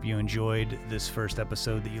 we hope you enjoyed this first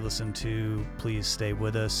episode that you listened to. Please stay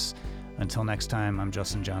with us. Until next time, I'm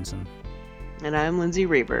Justin Johnson. And I'm Lindsay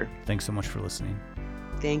Reber. Thanks so much for listening.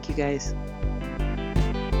 Thank you, guys.